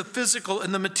related to the physical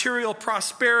and the material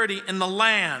prosperity in the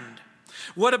land?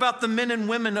 What about the men and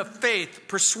women of faith,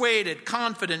 persuaded,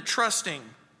 confident, trusting?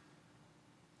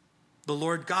 The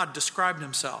Lord God described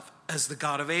himself as the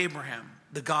God of Abraham,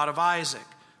 the God of Isaac,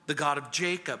 the God of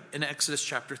Jacob in Exodus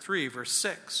chapter 3, verse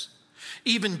 6.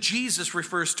 Even Jesus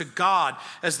refers to God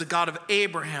as the God of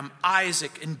Abraham,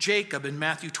 Isaac, and Jacob in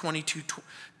Matthew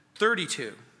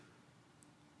 22:32.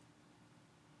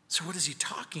 So what is he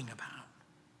talking about?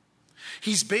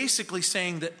 He's basically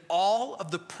saying that all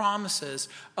of the promises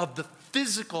of the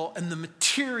physical and the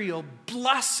material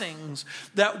blessings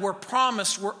that were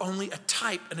promised were only a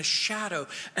type and a shadow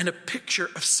and a picture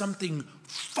of something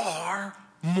far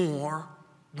more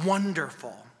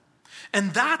wonderful.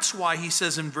 And that's why he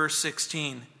says in verse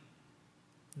 16,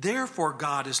 therefore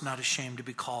God is not ashamed to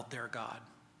be called their God.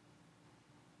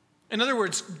 In other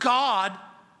words, God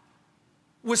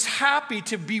was happy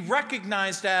to be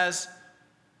recognized as,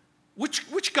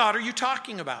 which God are you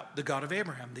talking about? The God of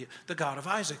Abraham, the God of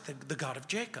Isaac, the God of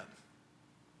Jacob.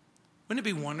 Wouldn't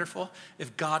it be wonderful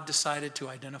if God decided to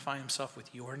identify himself with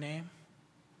your name?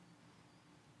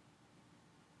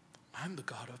 I'm the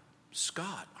God of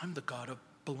Scott. I'm the God of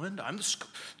Belinda. I'm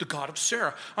the God of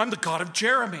Sarah. I'm the God of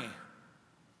Jeremy.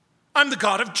 I'm the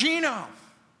God of Gino.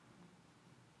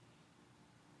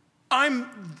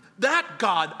 I'm that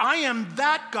God. I am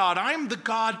that God. I am the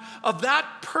God of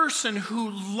that person who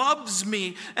loves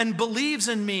me and believes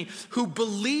in me, who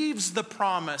believes the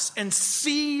promise and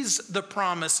sees the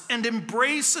promise and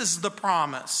embraces the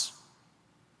promise.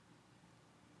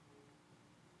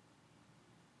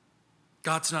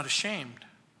 God's not ashamed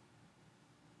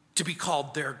to be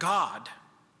called their God.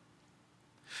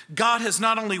 God has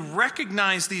not only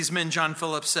recognized these men, John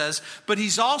Phillips says, but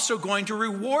he's also going to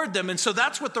reward them. And so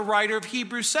that's what the writer of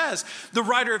Hebrews says. The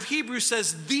writer of Hebrews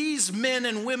says these men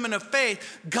and women of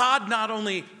faith, God not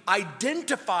only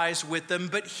identifies with them,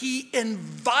 but he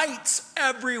invites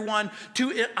everyone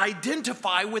to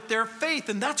identify with their faith.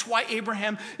 And that's why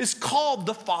Abraham is called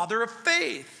the father of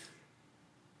faith.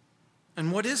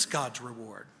 And what is God's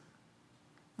reward?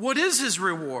 What is his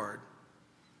reward?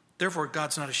 Therefore,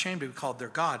 God's not ashamed to be called their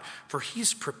God, for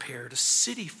he's prepared a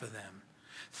city for them.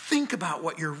 Think about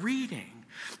what you're reading.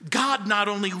 God not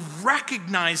only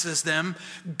recognizes them,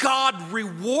 God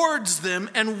rewards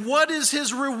them. And what is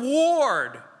his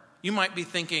reward? You might be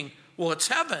thinking, well, it's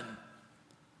heaven.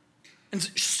 And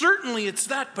certainly it's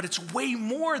that, but it's way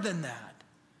more than that.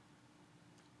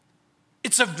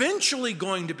 It's eventually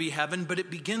going to be heaven, but it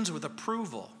begins with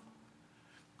approval.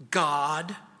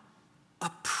 God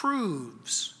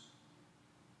approves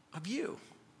of you.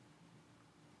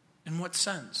 In what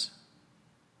sense?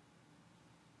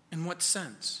 In what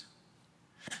sense?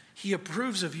 He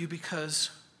approves of you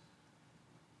because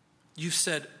you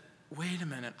said, wait a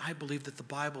minute, I believe that the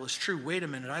Bible is true. Wait a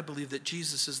minute, I believe that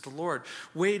Jesus is the Lord.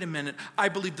 Wait a minute, I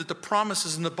believe that the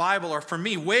promises in the Bible are for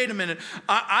me. Wait a minute,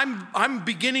 I'm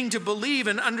beginning to believe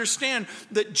and understand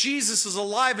that Jesus is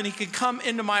alive and he can come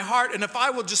into my heart. And if I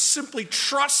will just simply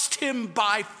trust him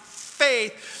by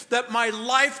faith, that my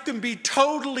life can be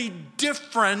totally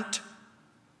different.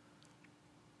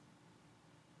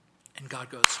 And God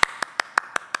goes,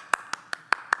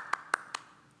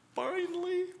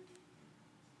 finally.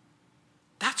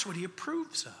 That's what he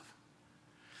approves of.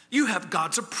 You have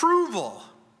God's approval.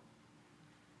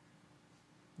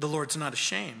 The Lord's not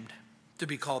ashamed to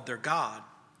be called their God.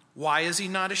 Why is he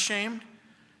not ashamed?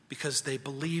 Because they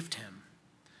believed him.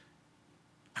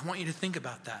 I want you to think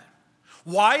about that.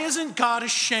 Why isn't God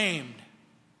ashamed?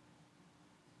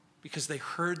 Because they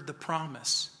heard the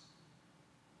promise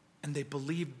and they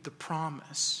believed the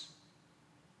promise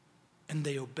and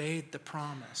they obeyed the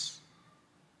promise.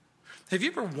 Have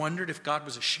you ever wondered if God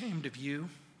was ashamed of you?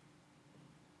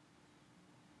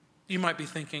 You might be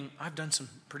thinking, I've done some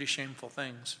pretty shameful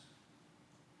things.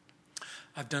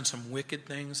 I've done some wicked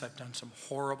things. I've done some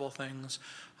horrible things.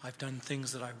 I've done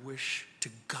things that I wish to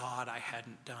God I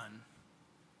hadn't done.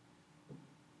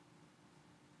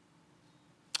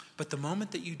 But the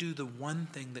moment that you do the one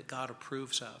thing that God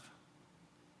approves of,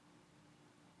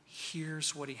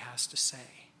 hears what he has to say,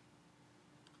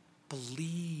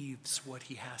 believes what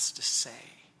he has to say,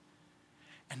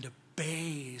 and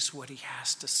obeys what he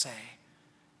has to say,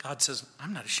 God says,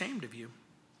 I'm not ashamed of you.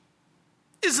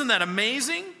 Isn't that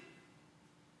amazing?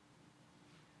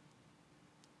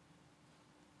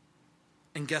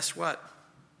 And guess what?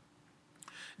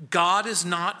 God is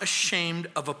not ashamed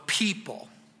of a people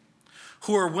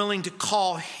who are willing to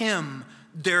call him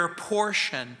their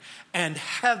portion and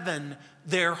heaven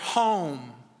their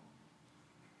home.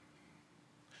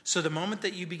 So the moment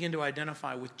that you begin to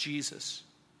identify with Jesus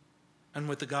and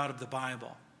with the God of the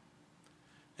Bible,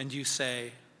 and you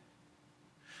say,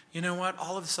 you know what,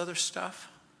 all of this other stuff,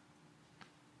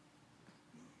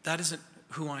 that isn't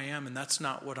who I am, and that's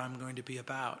not what I'm going to be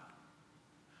about.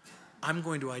 I'm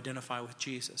going to identify with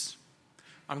Jesus.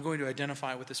 I'm going to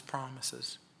identify with his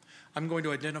promises. I'm going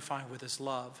to identify with his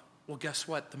love. Well, guess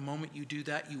what? The moment you do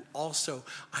that, you also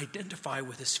identify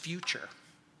with his future.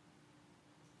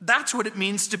 That's what it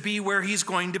means to be where he's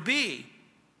going to be.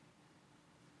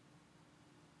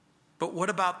 But what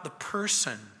about the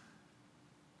person?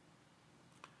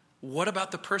 What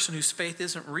about the person whose faith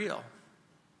isn't real?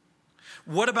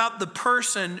 What about the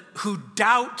person who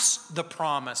doubts the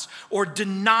promise or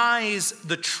denies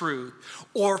the truth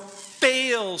or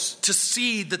fails to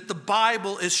see that the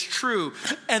Bible is true,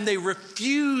 and they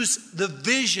refuse the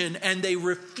vision and they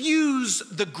refuse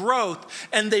the growth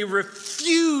and they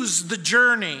refuse the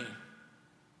journey?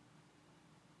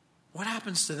 What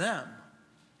happens to them?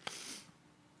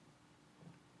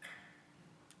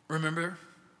 Remember,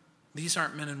 these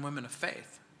aren't men and women of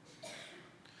faith.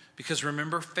 Because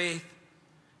remember, faith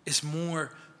is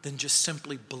more than just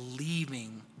simply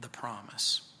believing the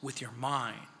promise with your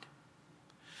mind.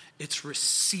 It's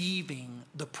receiving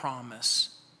the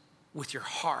promise with your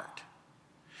heart.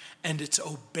 And it's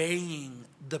obeying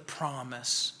the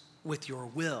promise with your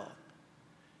will.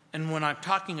 And when I'm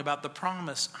talking about the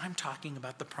promise, I'm talking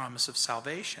about the promise of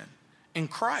salvation in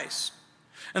Christ.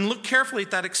 And look carefully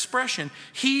at that expression.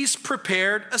 He's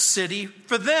prepared a city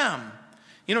for them.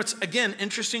 You know, it's, again,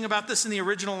 interesting about this in the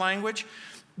original language.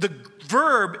 The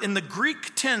verb in the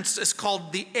Greek tense is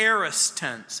called the aorist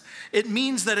tense. It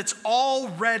means that it's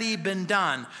already been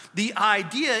done. The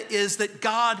idea is that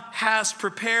God has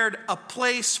prepared a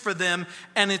place for them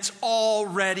and it's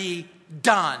already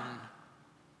done.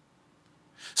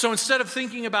 So instead of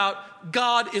thinking about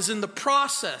God is in the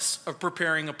process of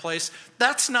preparing a place,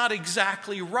 that's not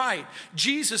exactly right.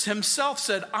 Jesus himself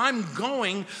said, I'm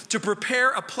going to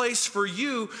prepare a place for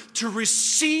you to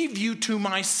receive you to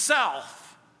myself.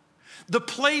 The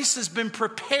place has been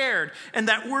prepared, and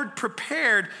that word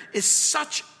prepared is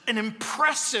such an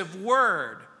impressive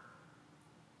word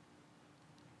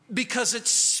because it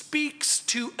speaks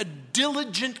to a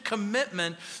diligent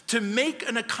commitment to make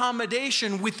an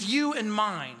accommodation with you in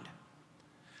mind.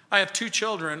 I have 2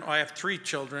 children. I have 3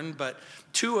 children, but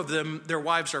 2 of them, their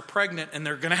wives are pregnant and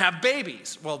they're going to have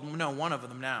babies. Well, no, 1 of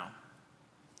them now.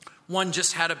 One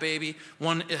just had a baby.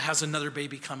 One has another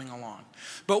baby coming along.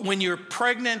 But when you're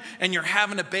pregnant and you're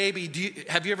having a baby,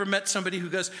 have you ever met somebody who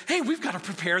goes, hey, we've got to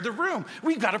prepare the room.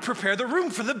 We've got to prepare the room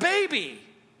for the baby.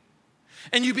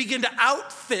 And you begin to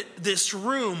outfit this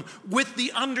room with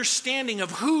the understanding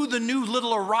of who the new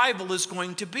little arrival is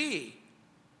going to be.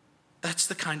 That's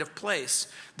the kind of place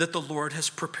that the Lord has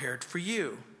prepared for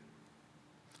you.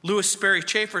 Louis Sperry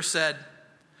Chafer said,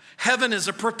 heaven is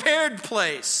a prepared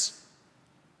place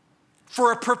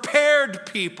for a prepared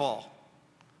people.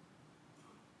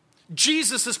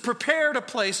 Jesus has prepared a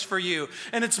place for you,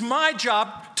 and it's my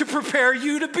job to prepare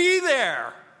you to be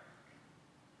there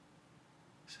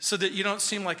so that you don't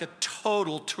seem like a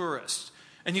total tourist.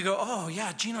 And you go, oh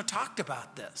yeah, Gino talked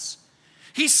about this.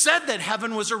 He said that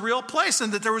heaven was a real place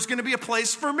and that there was going to be a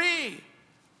place for me.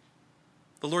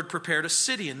 The Lord prepared a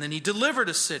city, and then he delivered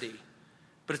a city.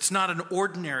 But it's not an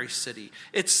ordinary city.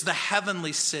 It's the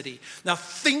heavenly city. Now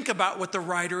think about what the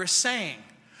writer is saying.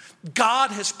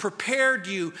 God has prepared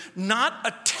you not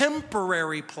a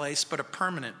temporary place, but a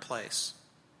permanent place.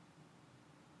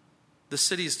 The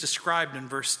city is described in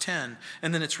verse 10,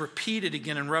 and then it's repeated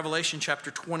again in Revelation chapter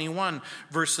 21,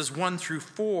 verses 1 through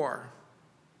 4.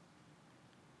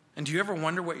 And do you ever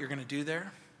wonder what you're going to do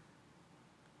there?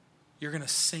 You're going to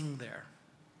sing there,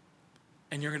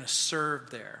 and you're going to serve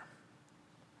there.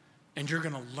 And you're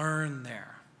going to learn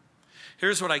there.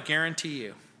 Here's what I guarantee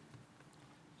you.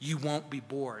 You won't be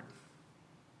bored.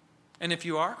 And if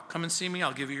you are, come and see me.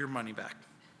 I'll give you your money back.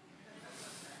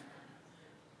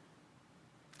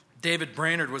 David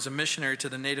Brainerd was a missionary to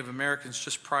the Native Americans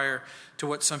just prior to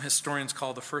what some historians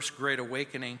call the First Great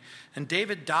Awakening. And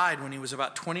David died when he was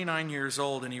about 29 years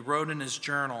old, and he wrote in his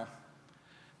journal,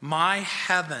 my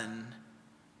heaven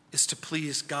is to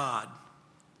please God,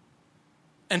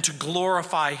 and to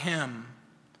glorify him,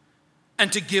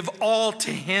 and to give all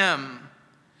to him,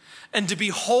 and to be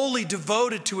wholly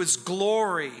devoted to his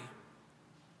glory.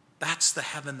 That's the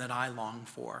heaven that I long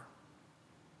for.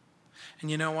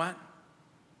 And you know what?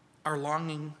 Our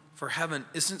longing for heaven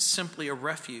isn't simply a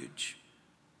refuge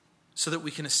so that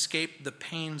we can escape the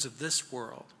pains of this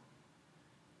world.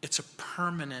 It's a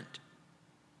permanent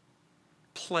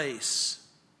place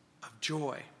of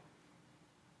joy,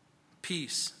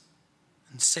 peace,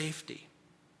 and safety.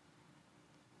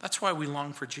 That's why we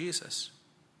long for Jesus.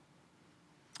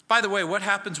 By the way, what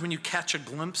happens when you catch a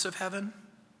glimpse of heaven?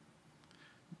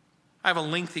 I have a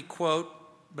lengthy quote,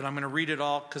 but I'm going to read it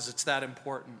all because it's that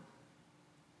important.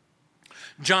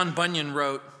 John Bunyan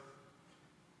wrote,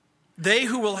 they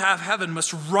who will have heaven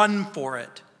must run for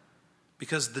it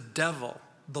because the devil,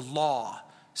 the law,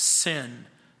 sin,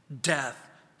 death,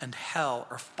 and hell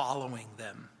are following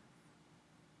them.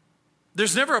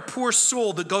 There's never a poor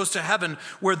soul that goes to heaven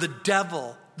where the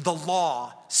devil, the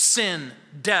law, sin,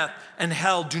 death, and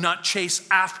hell do not chase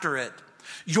after it.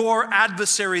 Your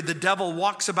adversary, the devil,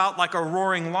 walks about like a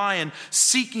roaring lion,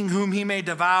 seeking whom he may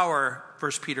devour.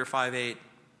 1 Peter 5:8.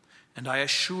 And I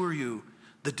assure you,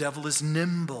 the devil is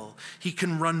nimble. He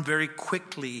can run very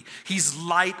quickly. He's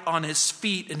light on his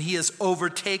feet, and he has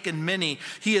overtaken many.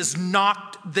 He has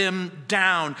knocked them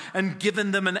down and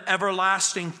given them an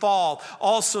everlasting fall.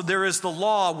 Also, there is the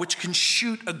law, which can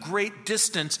shoot a great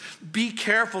distance. Be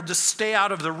careful to stay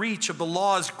out of the reach of the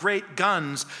law's great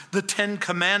guns, the 10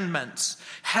 Commandments.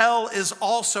 Hell is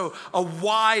also a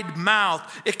wide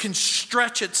mouth. It can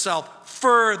stretch itself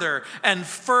further and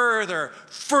further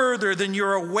than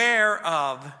you're aware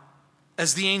of.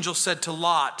 As the angel said to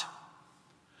Lot,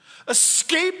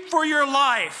 escape for your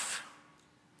life.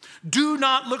 Do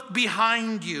not look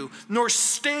behind you, nor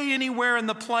stay anywhere in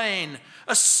the plain.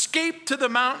 Escape to the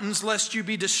mountains lest you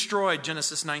be destroyed.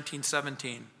 Genesis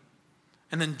 19:17.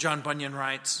 And then John Bunyan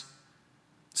writes,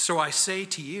 so I say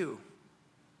to you,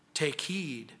 take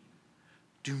heed.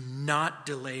 Do not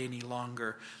delay any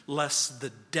longer, lest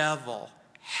the devil,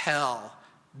 hell,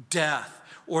 death,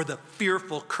 or the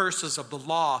fearful curses of the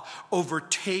law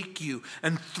overtake you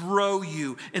and throw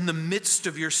you in the midst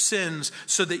of your sins,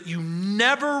 so that you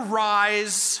never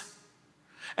rise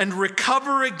and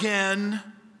recover again.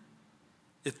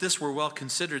 If this were well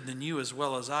considered, then you as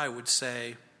well as I would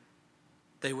say,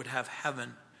 they would have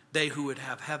heaven. They who would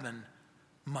have heaven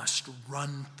must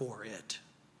run for it,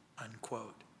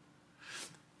 unquote.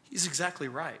 He's exactly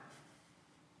right.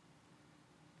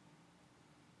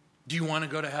 Do you want to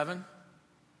go to heaven?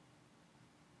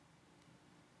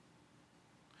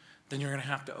 Then you're going to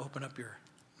have to open up your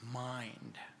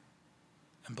mind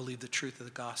and believe the truth of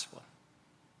the gospel.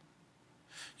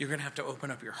 You're going to have to open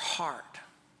up your heart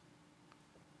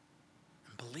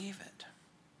and believe it.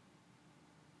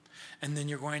 And then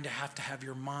you're going to have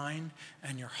your mind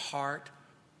and your heart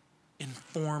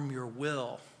inform your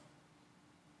will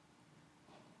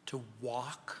to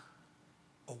walk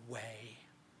away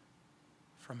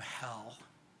from hell.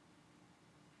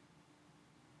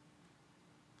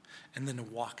 And then to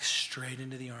walk straight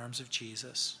into the arms of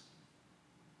Jesus.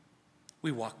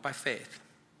 We walk by faith,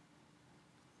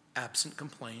 absent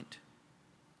complaint,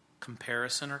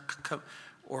 comparison,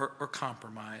 or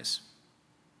compromise.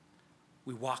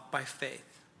 We walk by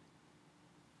faith.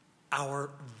 Our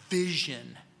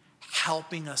vision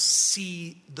helping us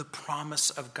see the promise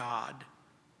of God.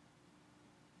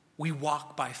 We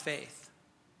walk by faith,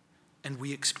 and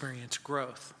we experience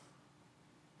growth.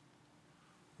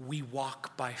 We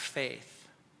walk by faith,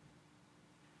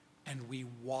 and we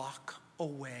walk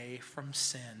away from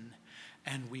sin,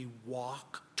 and we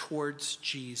walk towards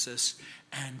Jesus,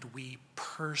 and we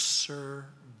persevere.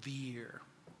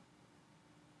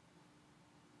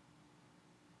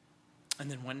 And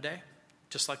then one day,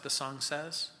 just like the song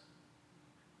says,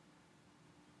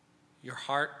 your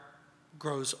heart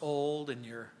grows old and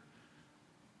your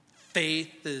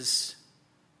faith is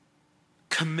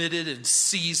committed and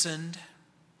seasoned,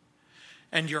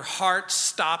 and your heart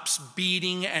stops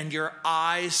beating and your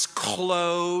eyes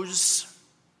close.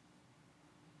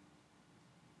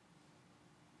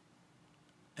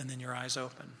 And then your eyes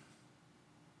open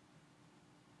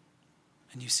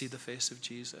and you see the face of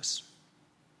Jesus.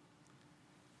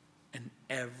 And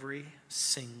every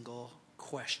single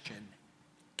question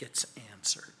gets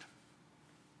answered.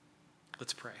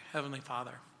 Let's pray. Heavenly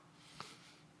Father,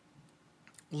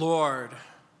 Lord,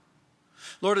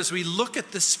 as we look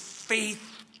at this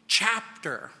faith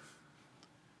chapter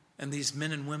and these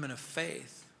men and women of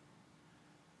faith,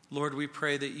 Lord, we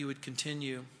pray that you would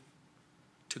continue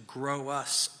to grow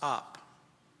us up.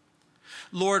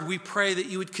 Lord, we pray that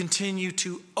you would continue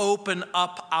to open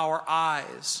up our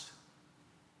eyes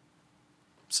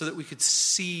so that we could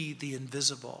see the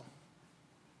invisible,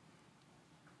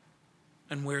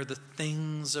 and where the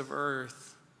things of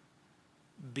earth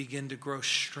begin to grow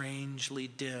strangely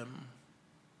dim,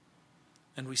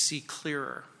 and we see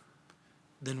clearer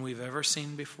than we've ever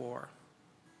seen before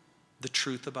the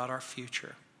truth about our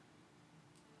future,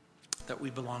 that we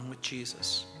belong with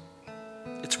Jesus.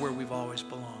 It's where we've always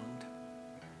belonged.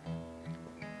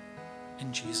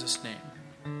 In Jesus' name.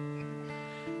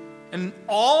 And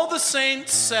all the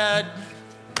saints said,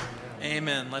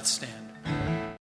 amen. Let's stand.